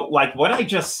 So like what I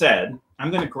just said,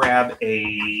 I'm going to grab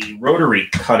a rotary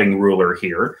cutting ruler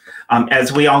here.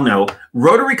 As we all know,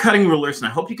 rotary cutting rulers, and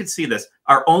I hope you can see this,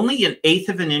 are only 1/8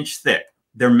 of an inch thick.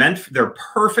 They're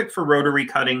perfect for rotary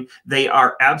cutting. They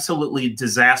are absolutely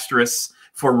disastrous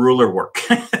for ruler work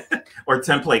or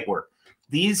template work.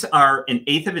 These are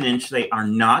 1/8 of an inch. They are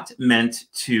not meant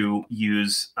to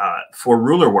use for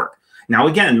ruler work. Now,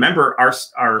 again, remember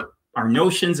our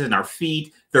notions and our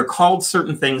feet, they're called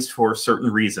certain things for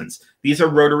certain reasons. These are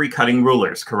rotary cutting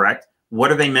rulers, correct? What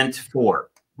are they meant for?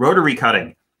 Rotary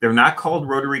cutting. They're not called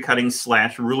rotary cutting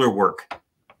 / ruler work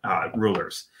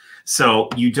rulers. So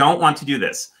you don't want to do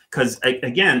this because,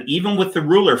 again, even with the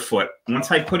ruler foot,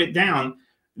 once I put it down,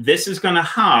 this is going to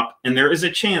hop, and there is a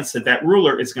chance that that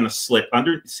ruler is going to slip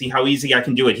under. See how easy I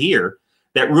can do it here?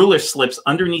 That ruler slips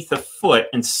underneath the foot,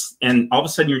 and all of a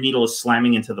sudden your needle is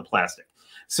slamming into the plastic.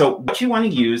 So what you want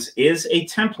to use is a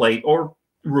template or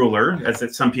ruler,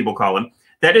 as some people call them,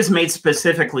 that is made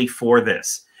specifically for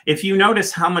this. If you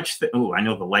notice how much, oh, I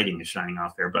know the lighting is shining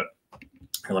off there, but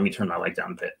here, let me turn my light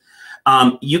down a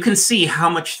bit. You can see how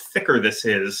much thicker this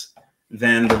is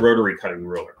than the rotary cutting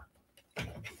ruler.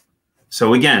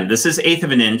 So again, this is 1/8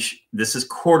 of an inch. This is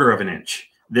 1/4 of an inch.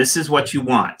 This is what you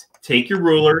want. Take your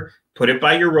ruler, put it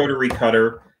by your rotary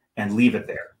cutter, and leave it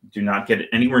there. Do not get it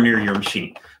anywhere near your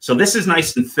machine. So this is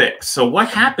nice and thick. So what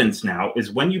happens now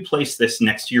is when you place this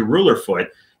next to your ruler foot,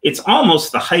 it's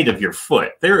almost the height of your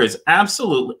foot. There is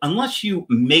absolutely, unless you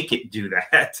make it do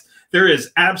that, there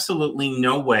is absolutely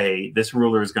no way this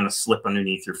ruler is going to slip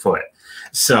underneath your foot.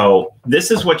 So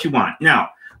this is what you want. Now,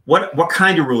 what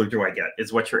kind of ruler do I get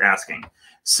is what you're asking.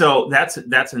 So that's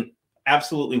an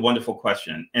absolutely wonderful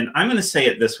question. And I'm going to say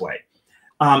it this way.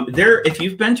 If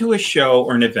you've been to a show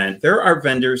or an event, there are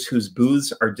vendors whose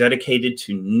booths are dedicated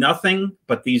to nothing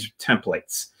but these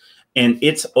templates. And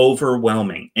it's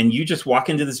overwhelming. And you just walk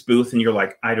into this booth and you're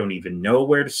like, I don't even know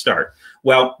where to start.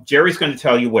 Well, Jerry's going to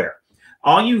tell you where.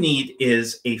 All you need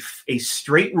is a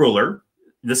straight ruler.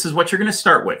 this is what you're going to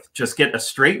start with. Just get a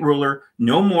straight ruler,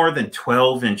 no more than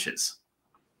 12 inches.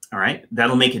 All right,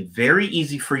 that'll make it very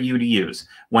easy for you to use.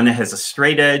 One that has a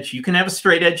straight edge. You can have a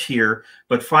straight edge here,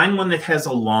 but find one that has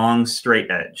a long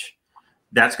straight edge.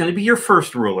 That's going to be your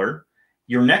first ruler.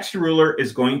 Your next ruler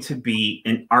is going to be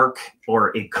an arc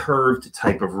or a curved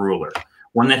type of ruler,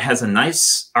 one that has a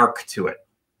nice arc to it.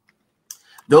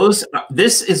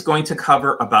 This is going to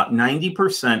cover about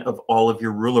 90% of all of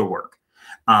your ruler work.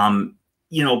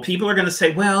 You know, people are going to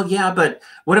say, well, yeah, but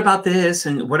what about this?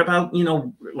 And what about, you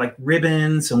know, like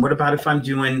ribbons? And what about if I'm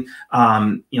doing,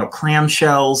 you know,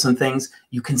 clamshells and things?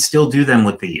 You can still do them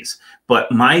with these. But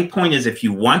my point is, if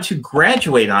you want to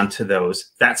graduate onto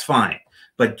those, that's fine.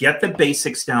 But get the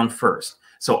basics down first.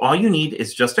 So all you need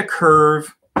is just a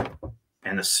curve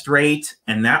and a straight,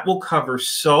 and that will cover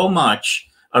so much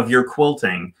of your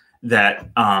quilting that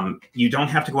you don't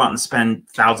have to go out and spend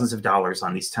thousands of dollars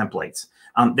on these templates.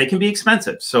 They can be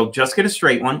expensive. So just get a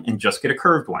straight one and just get a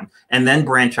curved one and then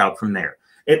branch out from there.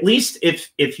 At least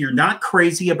if you're not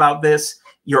crazy about this,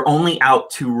 you're only out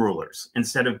 2 rulers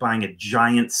instead of buying a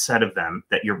giant set of them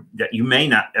that you may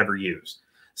not ever use.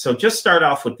 So just start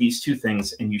off with these 2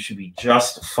 things and you should be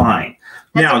just fine.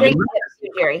 That's now, a great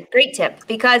tip, Jerry. Great tip,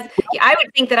 because I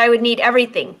would think that I would need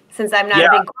everything. Since I'm not a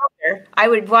big quilter, I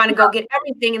would want to go get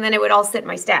everything and then it would all sit in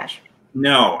my stash.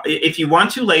 No, if you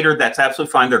want to later, that's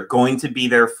absolutely fine. They're going to be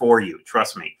there for you.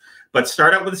 Trust me. But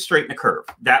start out with a straight and a curve.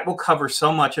 That will cover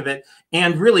so much of it.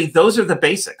 And really, those are the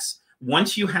basics.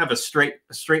 Once you have a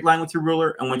straight line with your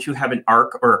ruler, and once you have an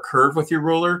arc or a curve with your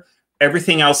ruler,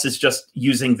 everything else is just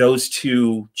using those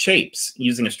 2 shapes,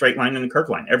 using a straight line and a curved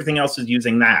line. Everything else is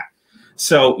using that.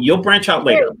 So you'll branch out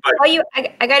later. But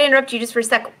I got to interrupt you just for a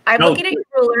sec. I'm looking at your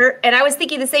ruler, and I was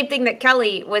thinking the same thing that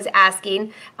Kelly was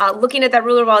asking. Looking at that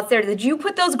ruler while it's there, did you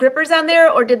put those grippers on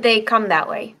there, or did they come that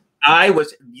way?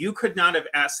 You could not have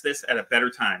asked this at a better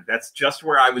time. That's just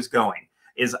where I was going.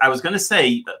 I was going to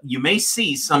say, you may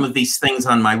see some of these things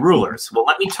on my rulers. Well,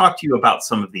 let me talk to you about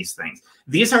some of these things.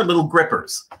 These are little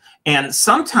grippers. And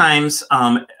sometimes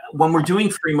when we're doing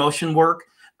free motion work,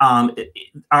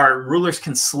 our rulers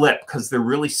can slip because they're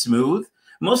really smooth.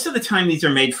 Most of the time, these are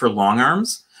made for long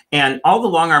arms. And all the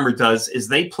long armor does is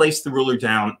they place the ruler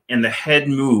down and the head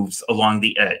moves along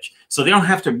the edge. So they don't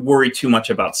have to worry too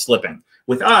much about slipping.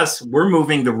 With us, we're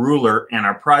moving the ruler and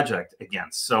our project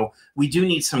against. So we do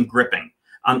need some gripping.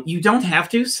 You don't have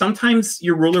to. Sometimes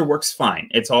your ruler works fine.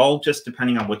 It's all just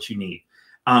depending on what you need.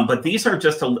 But these are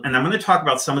just, and I'm going to talk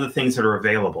about some of the things that are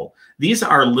available. These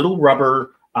are little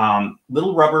rubber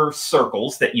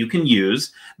circles that you can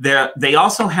use. They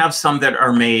also have some that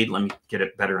are made, let me get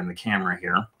it better in the camera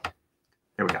here.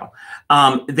 There we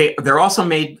go. They're also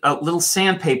made little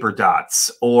sandpaper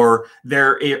dots, or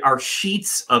there are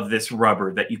sheets of this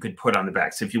rubber that you could put on the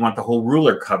back. So if you want the whole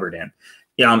ruler covered in,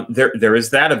 there is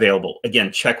that available.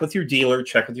 Again, check with your dealer,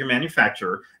 check with your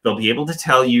manufacturer. They'll be able to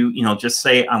tell you, just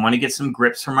say, I want to get some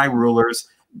grips for my rulers.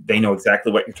 They know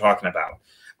exactly what you're talking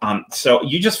about. So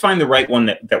you just find the right one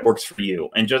that works for you.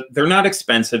 And they're not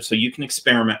expensive, so you can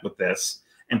experiment with this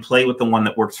and play with the one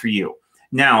that works for you.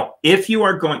 Now, if you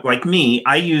are going, like me,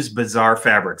 I use bizarre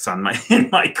fabrics in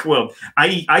my quilt.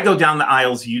 I go down the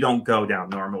aisles you don't go down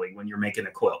normally when you're making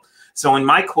a quilt. So in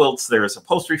my quilts, there's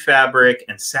upholstery fabric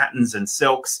and satins and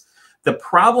silks. The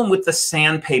problem with the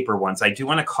sandpaper ones, I do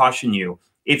want to caution you,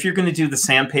 if you're going to do the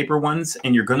sandpaper ones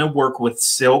and you're going to work with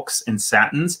silks and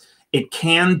satins, it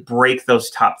can break those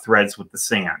top threads with the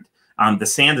sand. The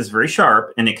sand is very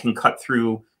sharp and it can cut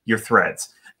through your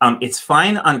threads. It's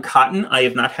fine on cotton. I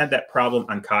have not had that problem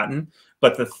on cotton,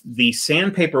 but the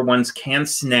sandpaper ones can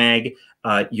snag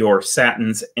your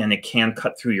satins and it can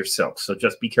cut through your silks. So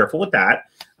just be careful with that.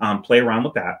 Play around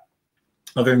with that.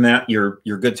 Other than that, you're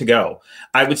good to go.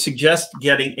 I would suggest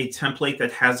getting a template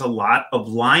that has a lot of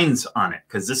lines on it,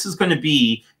 because this is going to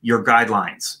be your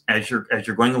guidelines as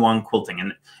you're going along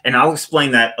quilting. And I'll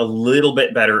explain that a little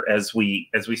bit better as we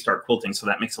start quilting, so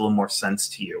that makes a little more sense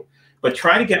to you. But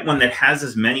try to get one that has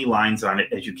as many lines on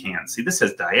it as you can. See, this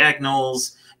has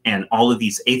diagonals and all of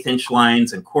these 1/8 inch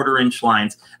lines and 1/4 inch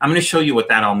lines. I'm going to show you what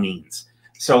that all means.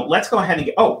 So let's go ahead and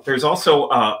get, there's also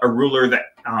a ruler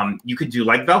that you could do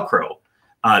like Velcro.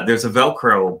 There's a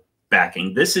Velcro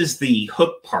backing. This is the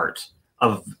hook part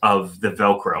of the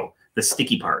Velcro, the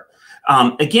sticky part.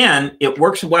 Again, it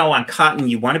works well on cotton.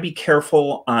 You want to be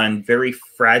careful on very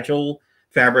fragile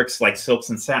fabrics like silks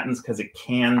and satins, because it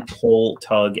can pull,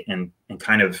 tug, and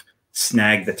kind of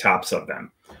snag the tops of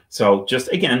them. So just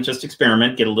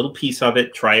experiment, get a little piece of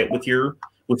it, try it with your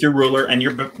ruler and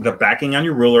the backing on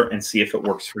your ruler, and see if it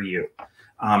works for you.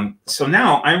 So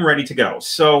now I'm ready to go.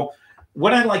 So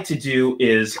what I like to do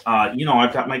is, you know,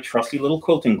 I've got my trusty little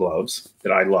quilting gloves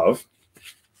that I love.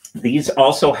 These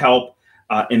also help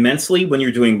immensely when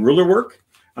you're doing ruler work.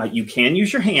 You can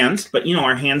use your hands, but you know,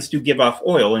 our hands do give off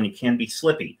oil and it can be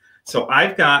slippy. So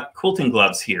I've got quilting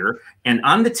gloves here, and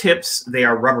on the tips, they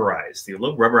are rubberized. They're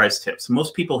little rubberized tips.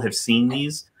 Most people have seen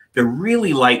these. They're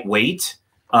really lightweight.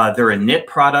 They're a knit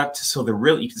product, so they're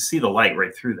really, you can see the light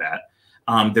right through that.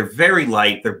 They're very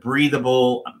light. They're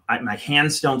breathable. My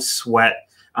hands don't sweat.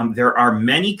 There are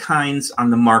many kinds on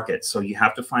the market, so you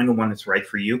have to find the one that's right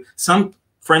for you. Some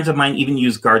friends of mine even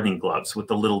use gardening gloves with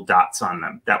the little dots on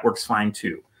them. That works fine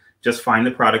too. Just find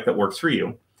the product that works for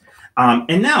you.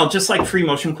 And now, just like free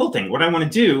motion quilting, what I want to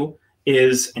do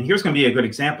is, and here's going to be a good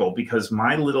example because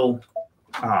my little,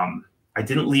 I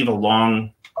didn't leave a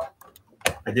long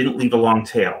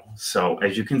tail. So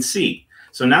as you can see,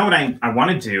 so now what I want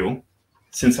to do,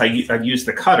 since I've used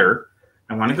the cutter,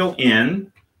 I want to go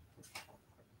in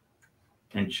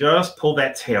and just pull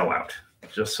that tail out,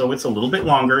 just so it's a little bit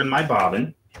longer in my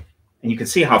bobbin. And you can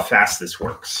see how fast this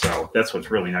works. So that's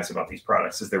what's really nice about these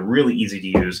products is they're really easy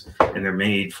to use and they're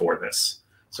made for this.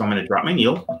 So I'm going to drop my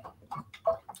needle,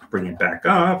 bring it back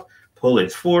up, pull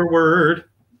it forward,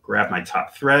 grab my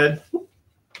top thread,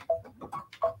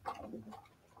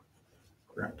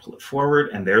 pull it forward,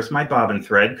 and there's my bobbin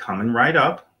thread coming right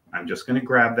up. I'm just going to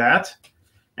grab that.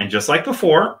 And just like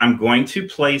before, I'm going to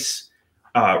place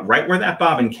right where that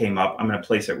bobbin came up, I'm going to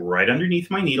place it right underneath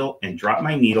my needle and drop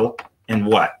my needle and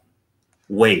what?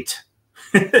 Wait.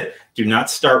 Do not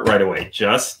start right away.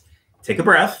 Just take a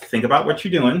breath. Think about what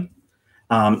you're doing.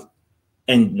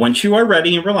 And once you are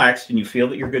ready and relaxed and you feel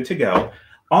that you're good to go,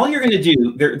 all you're going to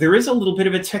do, there is a little bit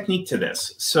of a technique to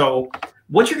this. So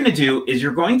what you're going to do is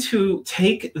you're going to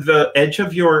take the edge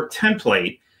of your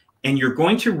template and you're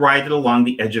going to ride it along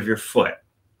the edge of your foot.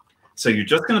 So you're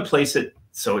just going to place it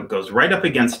so it goes right up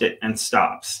against it and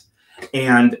stops.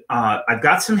 And I've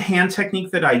got some hand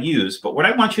technique that I use, but what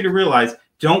I want you to realize,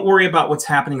 don't worry about what's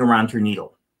happening around your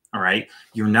needle, all right?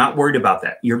 You're not worried about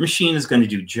that. Your machine is going to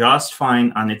do just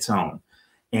fine on its own.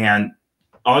 And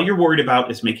all you're worried about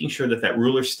is making sure that that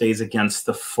ruler stays against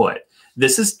the foot.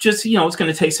 This is just, you know, it's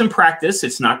going to take some practice.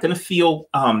 It's not going to feel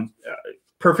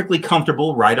perfectly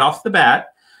comfortable right off the bat.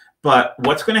 But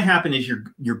what's going to happen is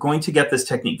you're going to get this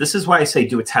technique. This is why I say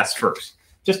do a test first.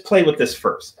 Just play with this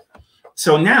first.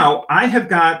 So now I have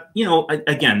got, you know,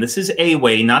 again, this is a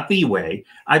way, not the way.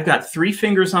 I've got 3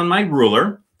 fingers on my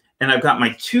ruler, and I've got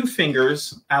my 2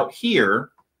 fingers out here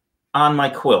on my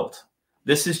quilt.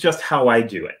 This is just how I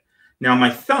do it. Now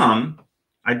my thumb,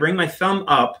 I bring my thumb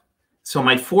up, so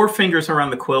my 4 fingers are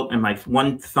on the quilt and my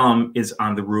 1 thumb is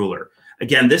on the ruler.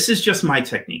 Again, this is just my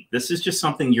technique. This is just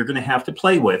something you're going to have to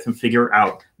play with and figure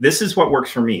out. This is what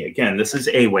works for me. Again, this is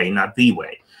a way, not the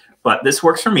way. But this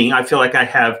works for me. I feel like I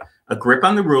have a grip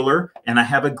on the ruler and I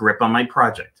have a grip on my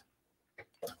project.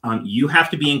 You have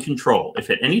to be in control.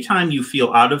 If at any time you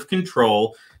feel out of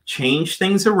control, change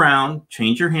things around,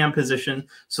 change your hand position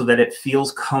so that it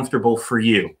feels comfortable for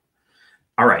you.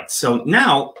 All right, so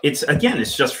now it's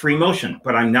just free motion,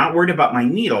 but I'm not worried about my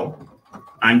needle.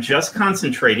 I'm just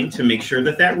concentrating to make sure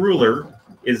that that ruler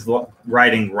is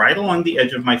riding right along the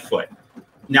edge of my foot.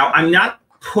 Now, I'm not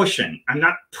pushing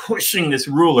this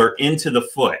ruler into the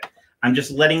foot. I'm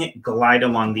just letting it glide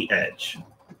along the edge.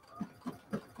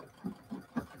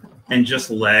 And just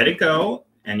let it go.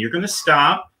 And you're going to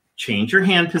stop, change your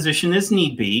hand position as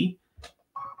need be.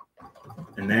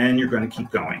 And then you're going to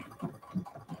keep going.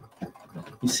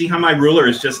 You see how my ruler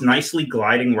is just nicely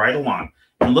gliding right along.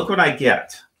 And look what I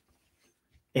get.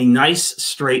 A nice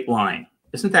straight line.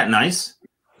 Isn't that nice?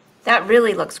 That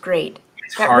really looks great.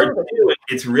 It's hard to do it.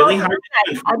 It's really hard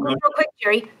to do. I'll do real quick,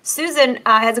 Jerry. Susan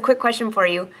has a quick question for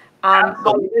you.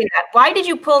 Why did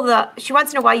you pull she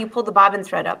wants to know why you pulled the bobbin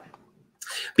thread up.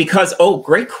 Because, oh,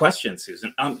 great question,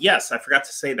 Susan. Yes, I forgot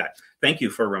to say that. Thank you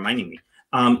for reminding me.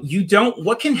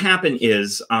 What can happen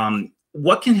is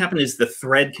the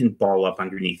thread can ball up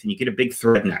underneath and you get a big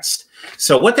thread nest.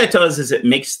 So what that does is it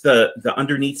makes the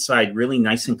underneath side really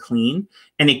nice and clean,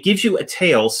 and it gives you a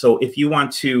tail. So if you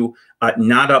want to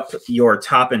knot up your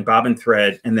top and bobbin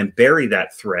thread and then bury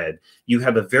that thread, you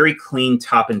have a very clean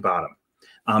top and bottom.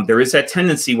 There is that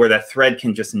tendency where that thread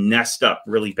can just nest up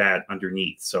really bad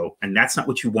underneath. So, and that's not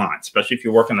what you want, especially if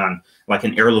you're working on like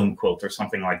an heirloom quilt or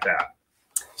something like that.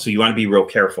 So you want to be real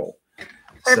careful.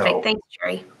 Perfect. Thanks,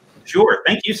 Jerry. Sure.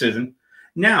 Thank you, Susan.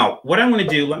 Now, what I want to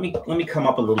do, let me come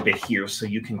up a little bit here so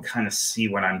you can kind of see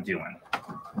what I'm doing.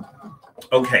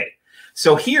 Okay.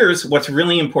 So here's what's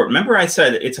really important. Remember I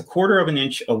said it's 1/4 of an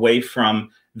inch away from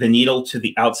the needle to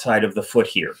the outside of the foot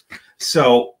here.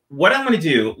 So what I'm going to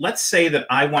do, let's say that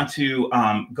I want to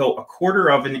go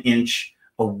 1/4 of an inch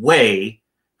away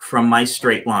from my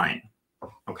straight line.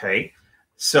 Okay.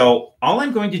 So all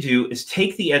I'm going to do is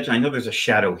take the edge. I know there's a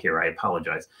shadow here. I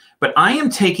apologize. But I am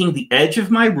taking the edge of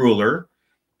my ruler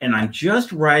and I'm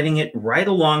just riding it right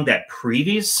along that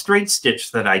previous straight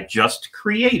stitch that I just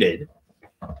created.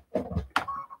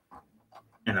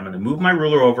 And I'm going to move my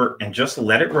ruler over and just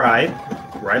let it ride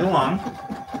right along.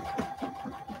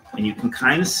 And you can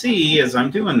kind of see as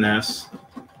I'm doing this,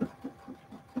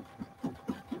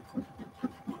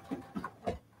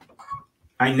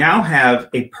 I now have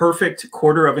a perfect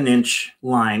 1/4 of an inch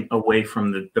line away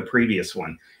from the previous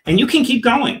one. And you can keep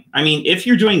going. I mean, if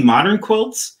you're doing modern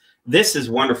quilts, this is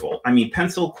wonderful. I mean,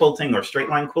 pencil quilting or straight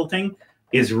line quilting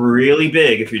is really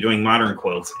big if you're doing modern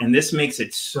quilts. And this makes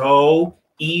it so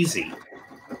easy.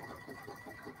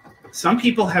 Some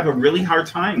people have a really hard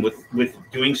time with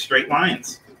doing straight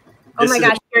lines. Oh my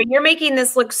gosh, you're making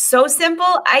this look so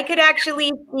simple. I could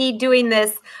actually be doing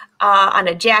this on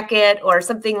a jacket or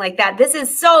something like that. This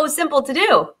is so simple to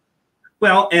do.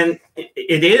 Well, and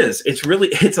it is.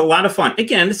 It's a lot of fun.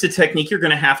 Again, it's a technique you're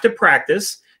going to have to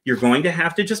practice. You're going to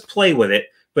have to just play with it.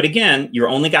 But again, you're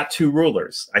only got 2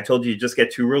 rulers. I told you just get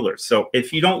 2 rulers. So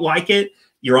if you don't like it,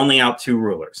 you're only out 2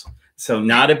 rulers. So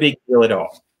not a big deal at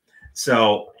all.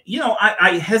 So, you know,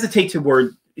 I hesitate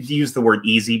to use the word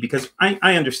easy because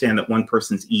I understand that one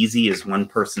person's easy is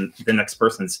the next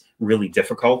person's really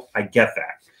difficult. I get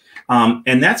that.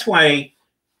 And that's why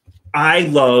I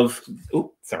love,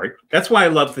 that's why I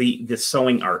love the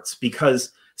sewing arts,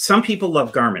 because some people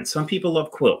love garments. Some people love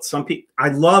quilts. I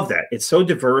love that. It's so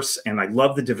diverse and I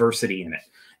love the diversity in it.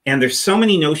 And there's so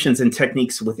many notions and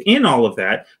techniques within all of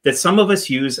that some of us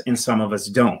use and some of us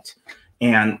don't.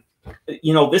 And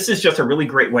you know, this is just a really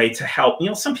great way to help. You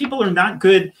know, some people are not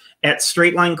good at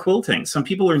straight line quilting. Some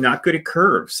people are not good at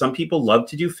curves. Some people love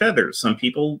to do feathers. Some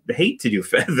people hate to do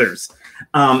feathers.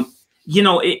 You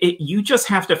know, you just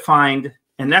have to find,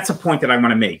 and that's a point that I want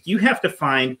to make. You have to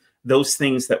find those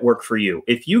things that work for you.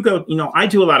 If you go, you know, I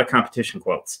do a lot of competition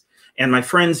quilts and my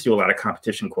friends do a lot of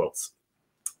competition quilts.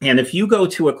 And if you go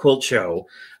to a quilt show,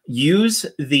 use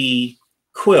the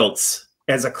quilts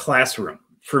as a classroom.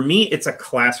 For me, it's a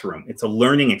classroom. It's a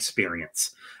learning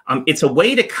experience. It's a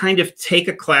way to kind of take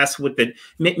a class with it.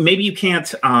 Maybe you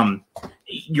can't,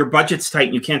 your budget's tight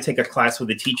and you can't take a class with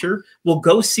a teacher. Well,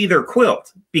 go see their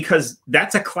quilt because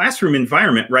that's a classroom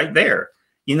environment right there.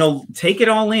 You know, take it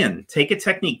all in, take a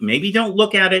technique. Maybe don't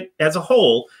look at it as a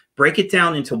whole, break it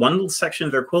down into one little section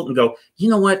of their quilt and go, you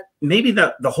know what, maybe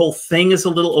the whole thing is a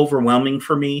little overwhelming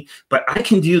for me, but I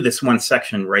can do this one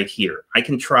section right here. I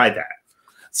can try that.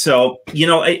 So, you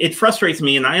know, it frustrates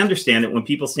me, and I understand it when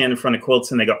people stand in front of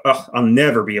quilts and they go, oh, I'll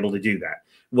never be able to do that.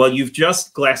 Well, you've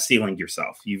just glass ceilinged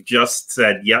yourself. You've just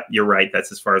said, yep, you're right. That's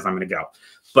as far as I'm going to go.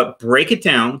 But break it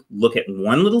down, look at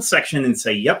one little section and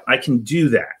say, yep, I can do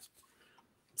that.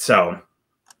 So.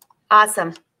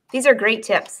 Awesome. These are great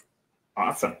tips.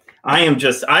 Awesome. I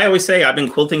always say I've been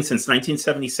quilting since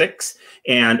 1976.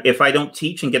 And if I don't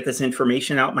teach and get this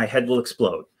information out, my head will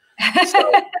explode.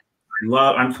 So,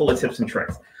 I'm full of tips and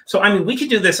tricks. So, I mean, we could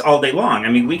do this all day long. I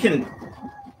mean, we can,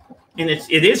 and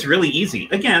it is really easy.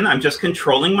 Again, I'm just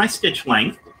controlling my stitch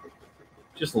length,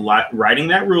 just riding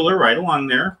that ruler right along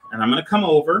there. And I'm going to come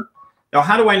over. Now,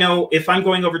 how do I know if I'm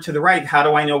going over to the right? How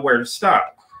do I know where to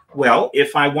stop? Well,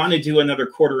 if I want to do another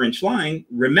 1/4 inch line,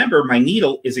 remember my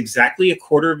needle is exactly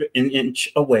 1/4 of an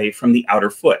inch away from the outer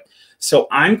foot. So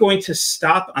I'm going to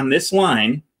stop on this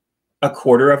line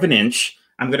 1/4 of an inch.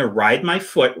 I'm going to ride my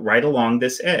foot right along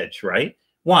this edge, right?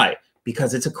 Why?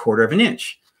 Because it's 1/4 of an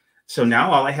inch. So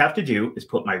now all I have to do is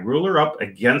put my ruler up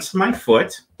against my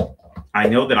foot. I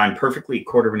know that I'm perfectly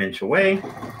 1/4 of an inch away.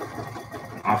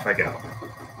 Off I go.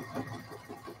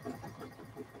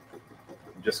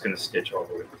 I'm just going to stitch all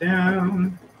the way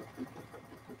down.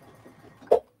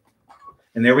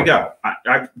 And there we go.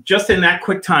 I've just in that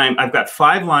quick time, I've got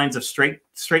 5 lines of straight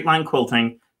line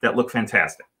quilting that look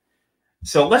fantastic.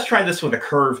 So let's try this with a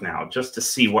curve now, just to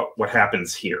see what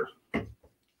happens here. I'm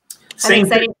excited to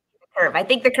see the curve. I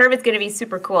think the curve is going to be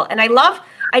super cool. And I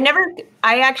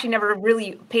actually never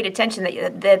really paid attention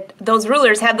that those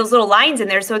rulers have those little lines in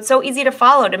there. So it's so easy to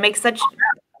follow to make such.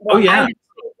 Oh, yeah.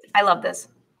 I love this.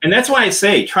 And that's why I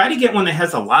say, try to get one that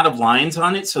has a lot of lines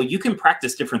on it so you can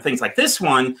practice different things. Like this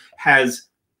one has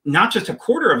not just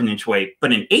 1/4 of an inch away, but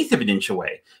 1/8 of an inch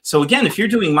away. So again, if you're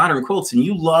doing modern quilts and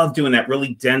you love doing that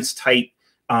really dense, tight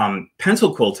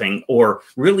pencil quilting or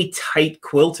really tight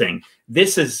quilting,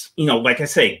 this is, you know, like I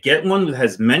say, get one that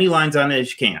has many lines on it as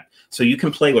you can. So you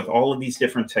can play with all of these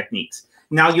different techniques.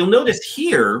 Now you'll notice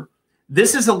here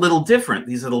This is a little different,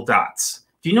 these little dots.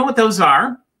 Do you know what those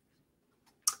are?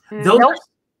 Nope.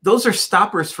 Those are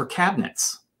stoppers for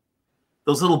cabinets.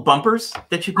 Those little bumpers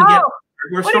that you can get at the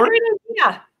hardware store. What a great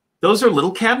idea. Those are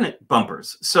little cabinet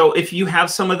bumpers. So if you have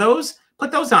some of those,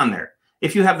 put those on there.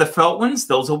 If you have the felt ones,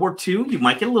 those will work too. You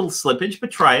might get a little slippage,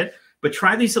 but try it. But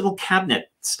try these little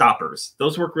cabinet stoppers.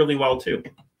 Those work really well too.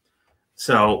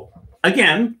 So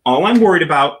again, all I'm worried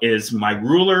about is my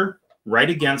ruler right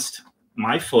against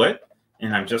my foot.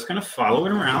 And I'm just going to follow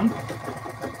it around.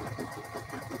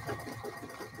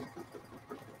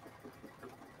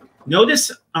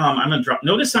 Notice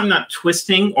Notice I'm not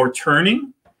twisting or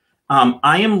turning.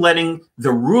 I am letting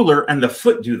the ruler and the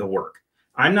foot do the work.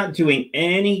 I'm not doing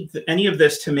any of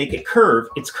this to make it curve.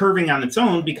 It's curving on its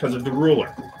own because of the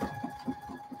ruler.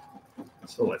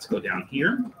 So let's go down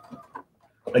here.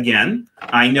 Again,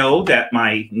 I know that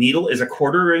my needle is a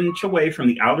 1/4 inch away from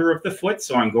the outer of the foot,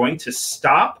 so I'm going to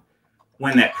stop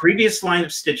when that previous line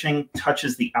of stitching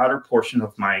touches the outer portion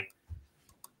of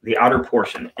the outer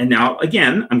portion. And now,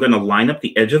 again, I'm going to line up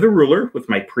the edge of the ruler with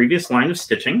my previous line of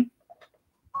stitching,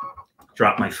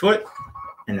 drop my foot,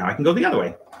 and now I can go the other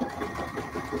way.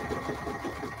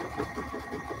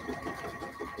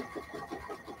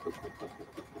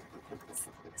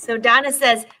 So Donna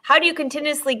says, how do you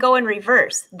continuously go in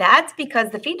reverse? That's because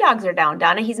the feed dogs are down,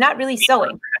 Donna. He's not really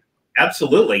sewing.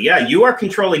 Absolutely. Yeah, you are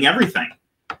controlling everything.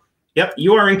 Yep,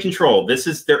 you are in control. This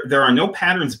is there are no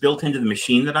patterns built into the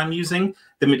machine that I'm using.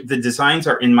 The designs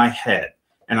are in my head,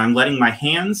 and I'm letting my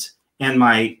hands and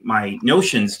my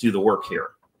notions do the work here.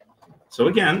 So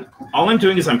again, all I'm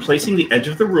doing is I'm placing the edge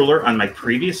of the ruler on my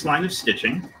previous line of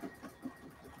stitching.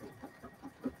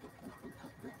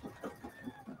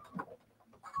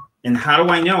 And how do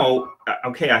I know,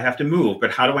 okay, I have to move, but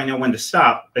how do I know when to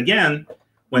stop? Again,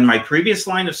 when my previous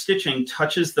line of stitching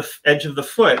touches the edge of the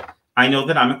foot, I know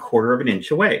that I'm a 1/4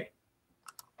 inch away.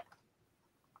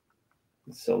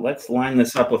 So let's line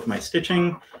this up with my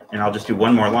stitching, and I'll just do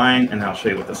one more line, and I'll show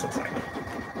you what this looks like.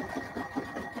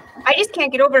 I just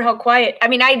can't get over how quiet. I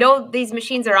mean, I know these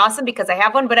machines are awesome because I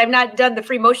have one, but I've not done the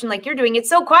free motion like you're doing. It's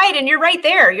so quiet, and you're right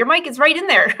there. Your mic is right in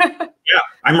there. Yeah,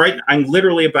 I'm right. I'm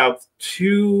literally about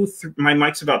my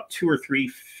mic's about 2 or 3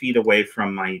 feet away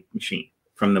from my machine,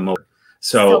 from the motor.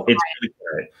 So it's really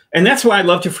quiet. And that's why I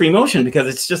love to free motion, because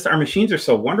it's just our machines are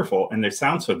so wonderful and they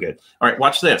sound so good. All right,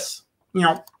 watch this. You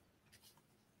know,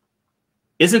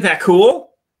 isn't that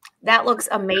cool? That looks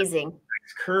amazing.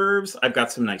 Curves. I've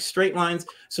got some nice straight lines.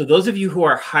 So those of you who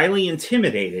are highly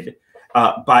intimidated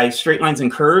by straight lines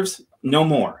and curves, no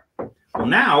more. Well,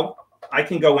 now I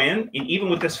can go in, and even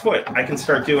with this foot, I can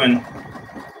start doing,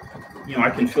 you know, I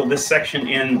can fill this section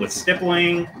in with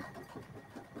stippling.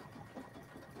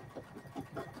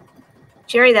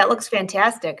 Jerry, that looks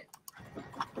fantastic.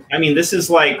 I mean, this is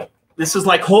like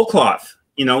whole cloth.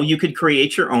 You know, you could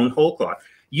create your own whole cloth.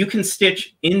 You can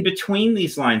stitch in between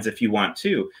these lines if you want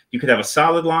to. You could have a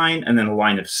solid line and then a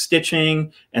line of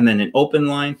stitching and then an open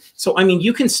line. So, I mean,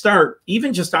 you can start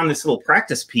even just on this little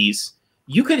practice piece.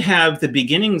 You could have the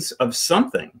beginnings of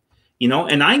something, you know,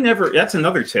 and that's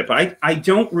another tip. I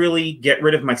don't really get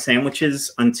rid of my sandwiches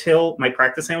my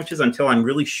practice sandwiches until I'm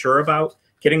really sure about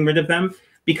getting rid of them,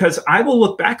 because I will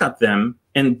look back at them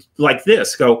and like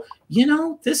this go, you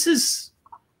know,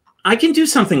 I can do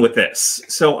something with this.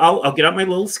 So I'll get out my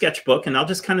little sketchbook and I'll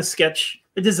just kind of sketch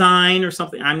a design or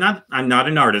something. I'm not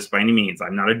an artist by any means.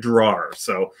 I'm not a drawer.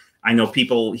 So I know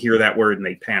people hear that word and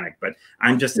they panic, but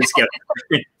I'm just a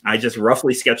sketcher. I just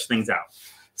roughly sketch things out.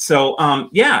 So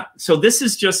yeah, so this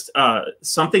is just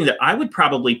something that I would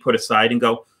probably put aside and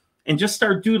go and just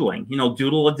start doodling. You know,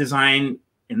 doodle a design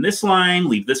in this line,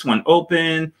 leave this one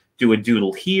open, do a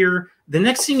doodle here. The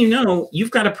next thing you know,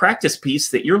 you've got a practice piece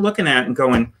that you're looking at and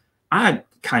going, I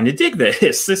kind of dig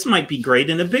this. This might be great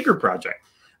in a bigger project.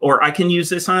 Or I can use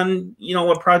this on, you know,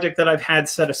 a project that I've had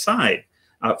set aside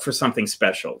for something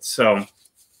special. So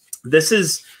this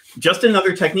is just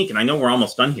another technique. And I know we're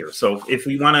almost done here. So if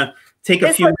we want to take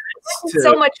a few minutes. This is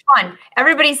so much fun.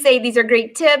 Everybody say these are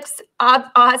great tips.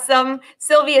 Awesome.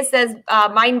 Sylvia says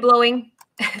mind-blowing.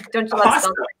 Don't you love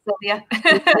Sylvia?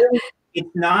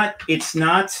 It's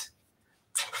not.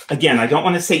 Again, I don't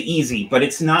want to say easy, but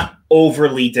it's not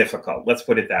overly difficult. Let's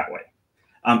put it that way.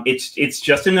 It's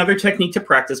just another technique to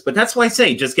practice, but that's why I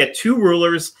say just get 2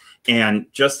 rulers and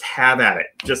just have at it.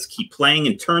 Just keep playing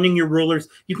and turning your rulers.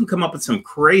 You can come up with some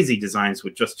crazy designs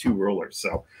with just 2 rulers.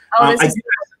 So this is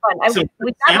fun.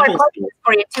 We've got more questions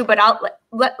for you too, but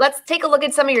let's take a look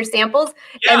at some of your samples,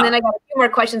 and then I got a few more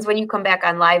questions when you come back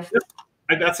on live. Yep.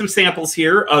 I got some samples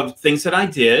here of things that I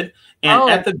did, and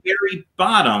at the very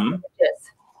bottom,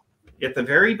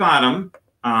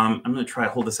 I'm going to try to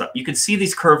hold this up. You can see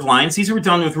these curved lines. These were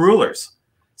done with rulers.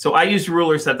 So I used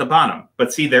rulers at the bottom.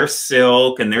 But see, there's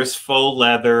silk and there's faux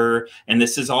leather. And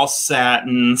this is all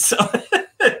satin. So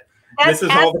this is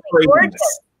all the craziness.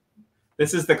 Gorgeous.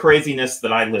 This is the craziness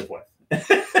that I live with.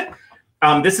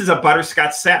 This is a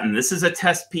butterscotch satin. This is a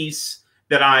test piece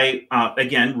that I,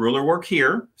 again, ruler work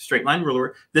here, straight line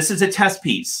ruler. This is a test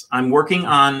piece. I'm working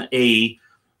on a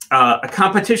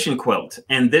competition quilt,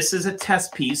 and this is a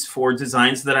test piece for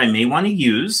designs that I may want to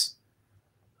use.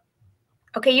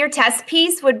 Okay, your test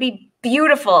piece would be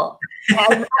beautiful.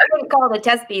 I wouldn't call it a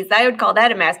test piece. I would call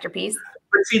that a masterpiece.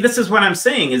 But see, this is what I'm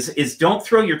saying is don't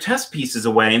throw your test pieces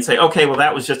away and say, okay, well,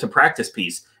 that was just a practice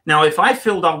piece. Now, if I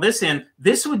filled all this in,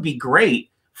 this would be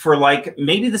great for, like,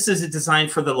 maybe this is a design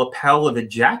for the lapel of a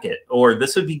jacket, or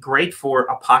this would be great for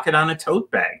a pocket on a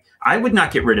tote bag. I would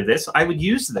not get rid of this. I would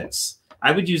use this.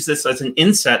 I would use this as an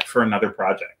inset for another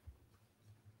project.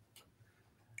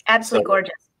 Absolutely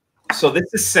gorgeous. So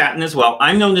this is satin as well.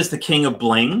 I'm known as the king of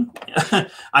bling.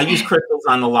 I use crystals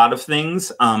on a lot of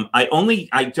things.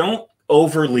 I don't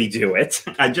overly do it.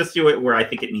 I just do it where I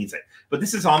think it needs it. But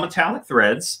this is all metallic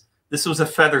threads. This was a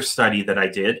feather study that I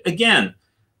did. Again,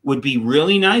 would be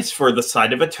really nice for the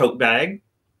side of a tote bag.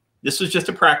 This was just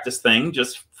a practice thing,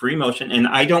 just free motion. And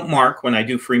I don't mark when I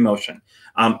do free motion.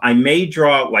 I may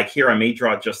draw, like here, I may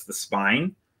draw just the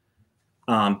spine,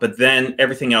 but then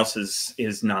everything else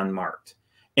is non-marked.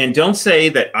 And don't say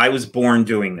that I was born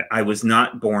doing that. I was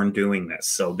not born doing this.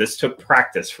 So this took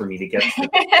practice for me to get to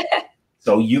this.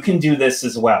 So you can do this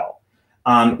as well.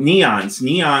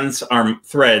 Neons are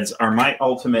threads are my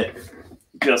ultimate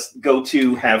just go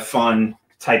to have fun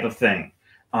type of thing.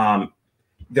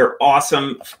 They're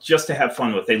awesome just to have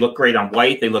fun with. They look great on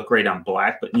white. They look great on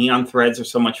black, but neon threads are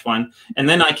so much fun. And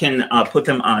then I can put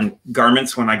them on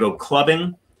garments when I go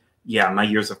clubbing. Yeah, my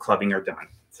years of clubbing are done.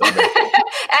 So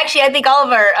actually, I think all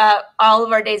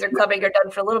of our days of clubbing are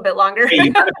done for a little bit longer. Hey,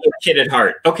 you gotta be a kid at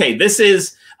heart. Okay, this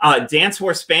is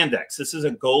dancewear spandex. This is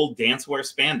a gold dancewear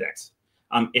spandex.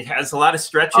 It has a lot of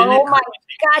stretch in it. Oh my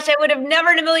gosh, I would have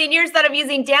never in a million years thought of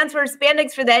using dancewear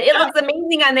spandex for that. It looks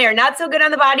amazing on there. Not so good on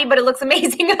the body, but it looks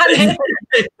amazing on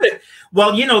there.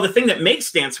 Well, you know, the thing that makes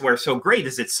dancewear so great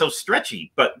is it's so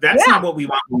stretchy, but that's not what we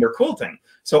want when we're quilting.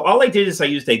 So all I did is I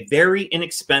used a very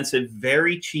inexpensive,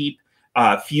 very cheap,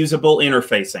 fusible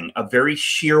interfacing, a very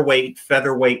sheer weight,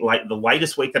 featherweight, the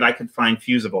lightest weight that I could find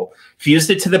fusible, fused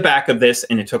it to the back of this,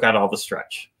 and it took out all the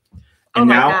stretch. And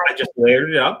now I just layered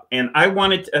it up, and I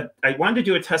wanted to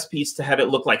do a test piece to have it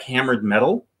look like hammered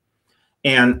metal,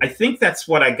 and I think that's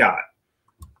what I got.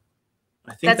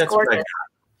 I think that's what I got.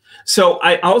 So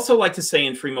I also like to say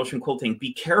in free motion quilting,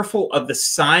 be careful of the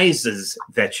sizes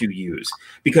that you use,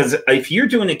 because if you're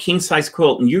doing a king size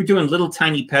quilt and you're doing little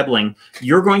tiny pebbling,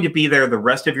 you're going to be there the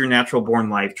rest of your natural born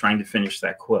life trying to finish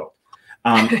that quilt.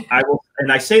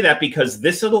 And I say that because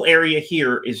this little area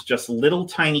here is just little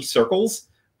tiny circles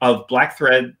of black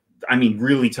thread. I mean,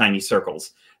 really tiny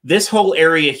circles. This whole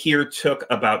area here took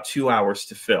about 2 hours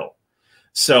to fill.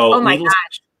 So oh my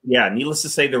gosh. Yeah, needless to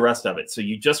say, the rest of it. So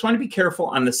you just want to be careful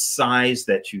on the size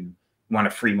that you want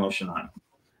to free motion on.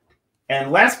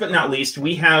 And last but not least,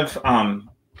 we have,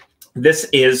 this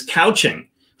is couching,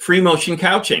 free motion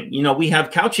couching. You know, we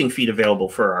have couching feet available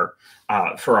for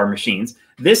our machines.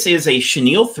 This is a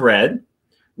chenille thread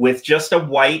with just a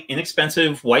white,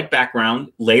 inexpensive white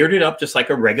background, layered it up just like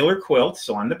a regular quilt.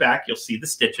 So on the back, you'll see the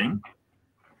stitching,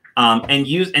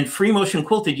 and free motion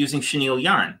quilted using chenille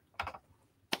yarn.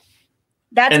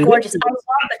 That's gorgeous. I love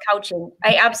the couching.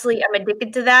 I absolutely am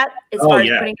addicted to that. As far as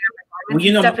putting on well,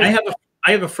 you know,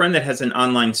 I have a friend that has an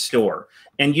online store,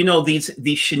 and you know these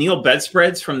chenille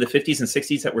bedspreads from the 50s and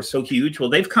 60s that were so huge. Well,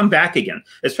 they've come back again,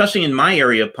 especially in my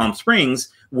area of Palm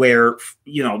Springs, where,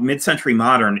 you know, mid-century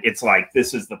modern. It's like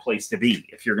this is the place to be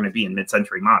if you're going to be in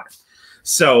mid-century modern.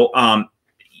 So,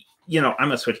 you know, I'm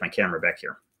gonna switch my camera back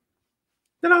here.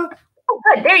 Ta-da! Oh,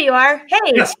 good. There you are.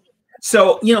 Hey. Yes.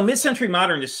 So, you know, mid-century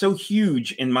modern is so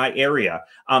huge in my area.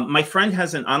 My friend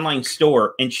has an online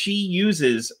store, and she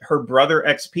uses her Brother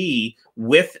XP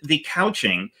with the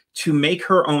couching to make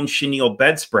her own chenille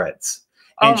bedspreads.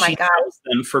 And she sells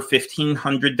them for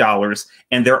 $1,500,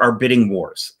 and there are bidding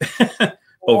wars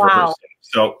over her stuff.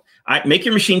 So make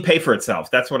your machine pay for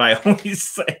itself. That's what I always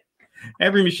say.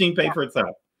 Every machine pay for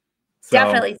itself. So,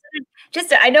 definitely.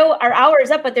 Just, I know our hour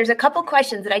is up, but there's a couple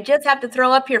questions that I just have to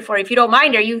throw up here for you. If you don't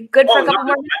mind, are you good for a couple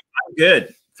more minutes? I'm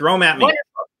good. Throw them at me.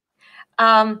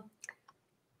 Wonderful.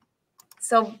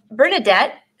 So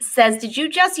Bernadette says, did you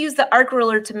just use the arc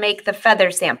ruler to make the feather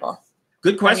sample?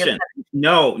 Good question.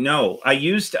 No. I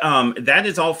used, that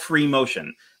is all free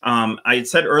motion. I had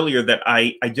said earlier that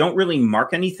I don't really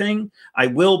mark anything. I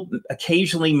will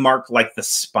occasionally mark like the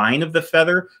spine of the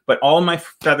feather, but all my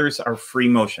feathers are free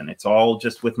motion. It's all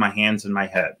just with my hands and my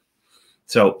head.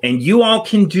 So, and you all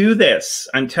can do this.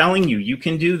 I'm telling you, you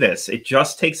can do this. It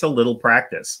just takes a little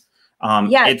practice.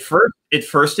 At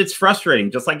first it's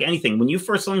frustrating, just like anything. When you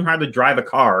first learned how to drive a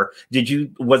car,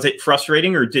 was it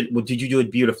frustrating, or did you do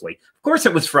it beautifully? Of course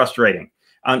it was frustrating.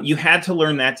 You had to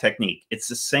learn that technique. It's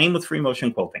the same with free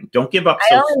motion quilting. Don't give up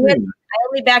so soon. I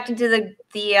only backed into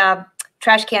the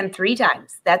trash can 3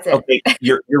 times. That's it. Okay,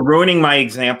 you're ruining my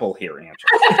example here,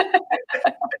 Angela.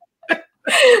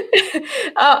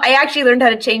 I actually learned how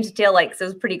to change the tail light because it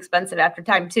was pretty expensive after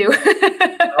time too.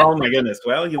 Oh my goodness.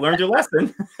 Well, you learned your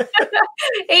lesson.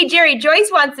 Hey, Jerry, Joyce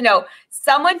wants to know,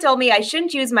 someone told me I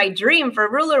shouldn't use my dream for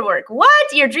ruler work.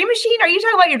 What? Your dream machine? Are you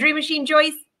talking about your dream machine,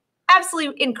 Joyce?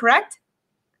 Absolutely incorrect.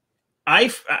 I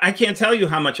can't tell you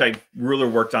how much I ruler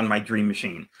worked on my dream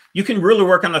machine. You can ruler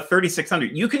work on the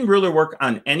 3600. You can ruler work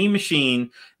on any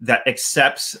machine that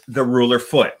accepts the ruler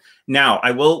foot. Now,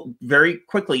 I will very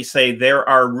quickly say there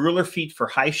are ruler feet for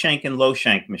high shank and low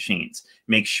shank machines.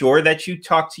 Make sure that you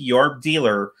talk to your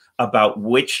dealer about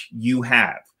which you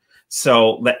have.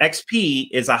 So the XP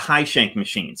is a high shank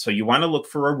machine. So you want to look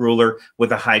for a ruler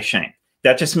with a high shank.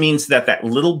 That just means that that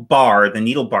little bar, the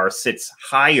needle bar, sits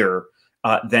higher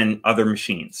than other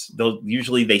machines.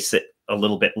 Usually they sit a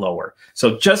little bit lower.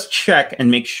 So just check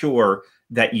and make sure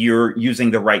that you're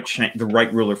using the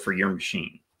right ruler for your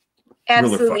machine.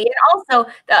 Absolutely. And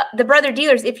also the brother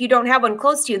dealers, if you don't have one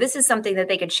close to you, this is something that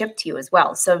they could ship to you as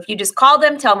well. So if you just call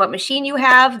them, tell them what machine you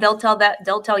have, they'll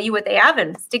tell you what they have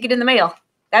and stick it in the mail.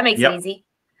 That makes it easy.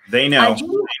 They know.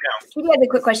 Judy has a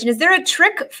quick question. Is there a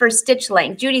trick for stitch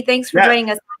length? Judy, thanks for joining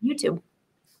us on YouTube.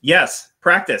 Yes,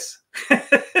 practice.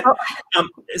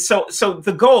 So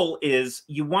the goal is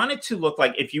you want it to look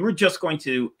like if you were just going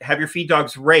to have your feed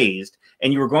dogs raised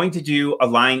and you were going to do a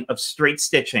line of straight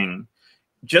stitching,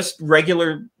 just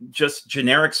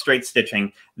generic straight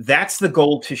stitching, that's the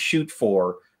goal to shoot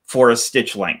for a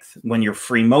stitch length when you're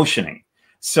free motioning.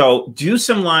 So do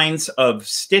some lines of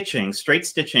stitching, straight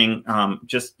stitching,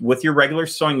 just with your regular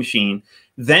sewing machine,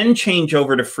 then change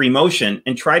over to free motion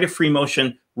and try to free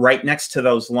motion right next to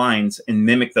those lines and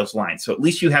mimic those lines. So at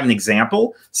least you have an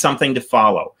example, something to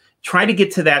follow. Try to get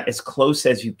to that as close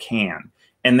as you can.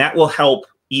 And that will help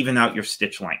even out your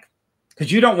stitch length.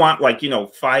 Because you don't want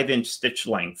 5-inch stitch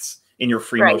lengths in your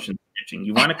free motion stitching.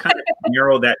 You want to kind of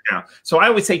narrow that down. So I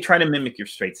always say try to mimic your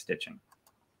straight stitching.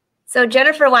 So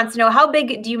Jennifer wants to know, how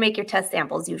big do you make your test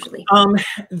samples usually?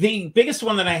 The biggest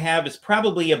one that I have is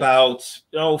probably about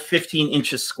 15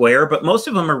 inches square, but most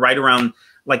of them are right around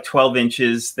like 12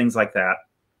 inches, things like that.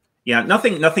 Yeah,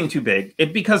 nothing too big.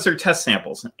 Because they're test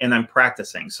samples and I'm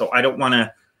practicing. So I don't want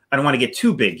to get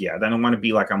too big yet. I don't want to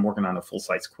be like I'm working on a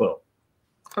full-size quilt.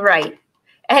 Right.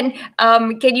 And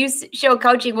can you show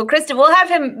couching? Well, Krista, we'll have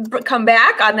him come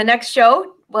back on the next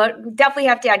show. Well, definitely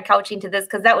have to add couching to this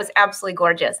because that was absolutely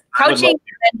gorgeous. Couching,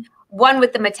 and one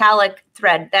with the metallic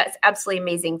thread. That's absolutely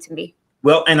amazing to me.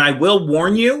 Well, and I will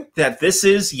warn you that this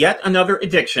is yet another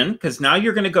addiction because now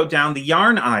you're going to go down the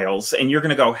yarn aisles and you're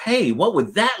going to go, hey, what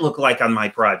would that look like on my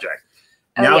project?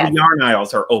 Now the yarn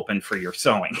aisles are open for your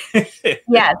sewing.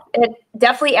 Yes, it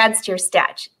definitely adds to your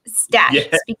stash.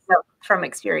 Speaking of from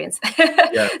experience.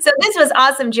 So this was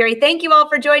awesome, Jerry. Thank you all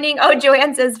for joining. Oh,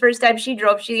 Joanne says first time she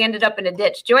drove, she ended up in a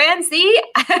ditch. Joanne, see?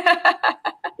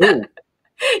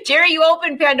 Jerry, you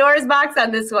opened Pandora's box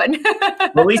on this one.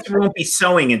 Well, at least we won't be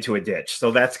sewing into a ditch,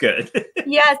 so that's good.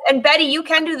 Yes, and Betty, you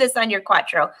can do this on your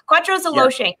Quattro. Quattro is a low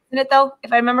shank, isn't it, though,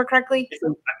 if I remember correctly?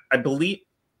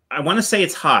 I want to say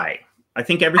it's high. I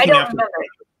think everything after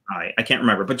is high. I can't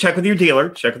remember, but check with your dealer.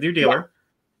 Check with your dealer.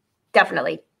 Yeah,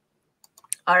 definitely.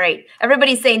 All right.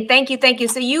 Everybody's saying thank you, thank you.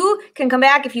 So you can come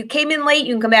back. If you came in late,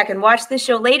 you can come back and watch this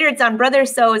show later. It's on Brother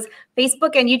Sew's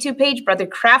Facebook and YouTube page, Brother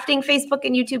Crafting Facebook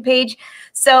and YouTube page.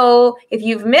 So if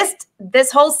you've missed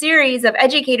this whole series of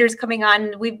educators coming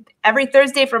on, every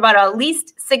Thursday for about at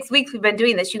least 6 weeks, we've been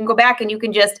doing this. You can go back and you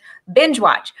can just binge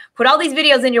watch. Put all these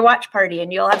videos in your watch party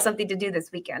and you'll have something to do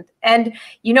this weekend. And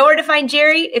you know where to find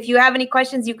Jerry. If you have any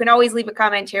questions, you can always leave a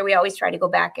comment here. We always try to go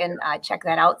back and check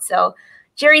that out. So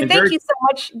Jerry, thank you so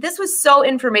much. This was so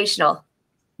informational.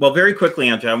 Well, very quickly,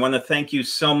 Angela, I want to thank you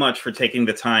so much for taking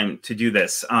the time to do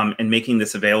this and making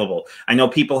this available. I know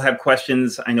people have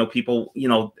questions. I know people,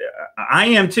 I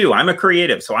am too. I'm a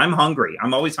creative, so I'm hungry.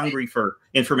 I'm always hungry for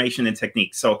information and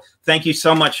techniques. So thank you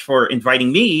so much for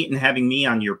inviting me and having me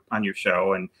on your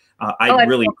show. And I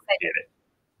really appreciate it.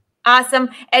 Awesome.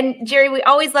 And Jerry, we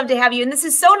always love to have you. And this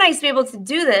is so nice to be able to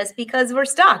do this because we're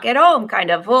stuck at home,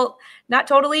 kind of. Well, not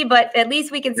totally, but at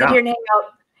least we can sit here and hang out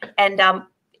and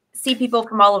see people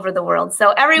from all over the world.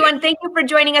 So everyone, thank you for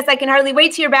joining us. I can hardly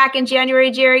wait till you're back in January,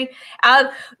 Jerry.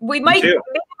 We might make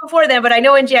it before then, but I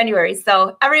know in January.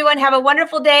 So everyone have a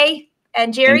wonderful day.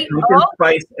 And Jerry, and pumpkin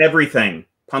spice everything.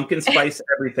 Pumpkin spice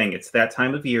everything. It's that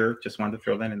time of year. Just wanted to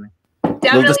throw that in there.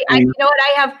 Definitely. You know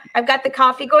what? I've got the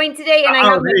coffee going today, and I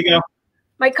have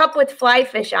my cup with fly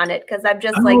fish on it because I'm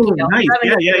just like, you know. Nice.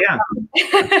 Yeah.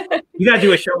 You got to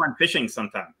do a show on fishing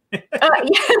sometime.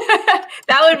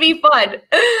 That would be fun.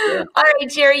 Yeah. All right,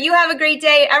 Jerry, you have a great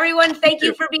day. Everyone, thank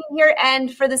you for being here.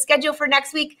 And for the schedule for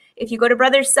next week, if you go to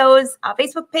Brothers Sew's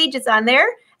Facebook page, it's on there.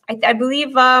 I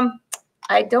believe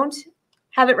I don't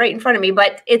have it right in front of me,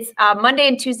 but it's Monday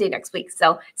and Tuesday next week.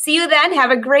 So see you then.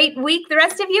 Have a great week, the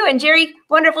rest of you. And Jerry,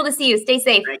 wonderful to see you. Stay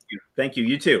safe. Thank you. Thank you.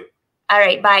 You too. All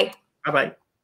right. Bye. Bye-bye.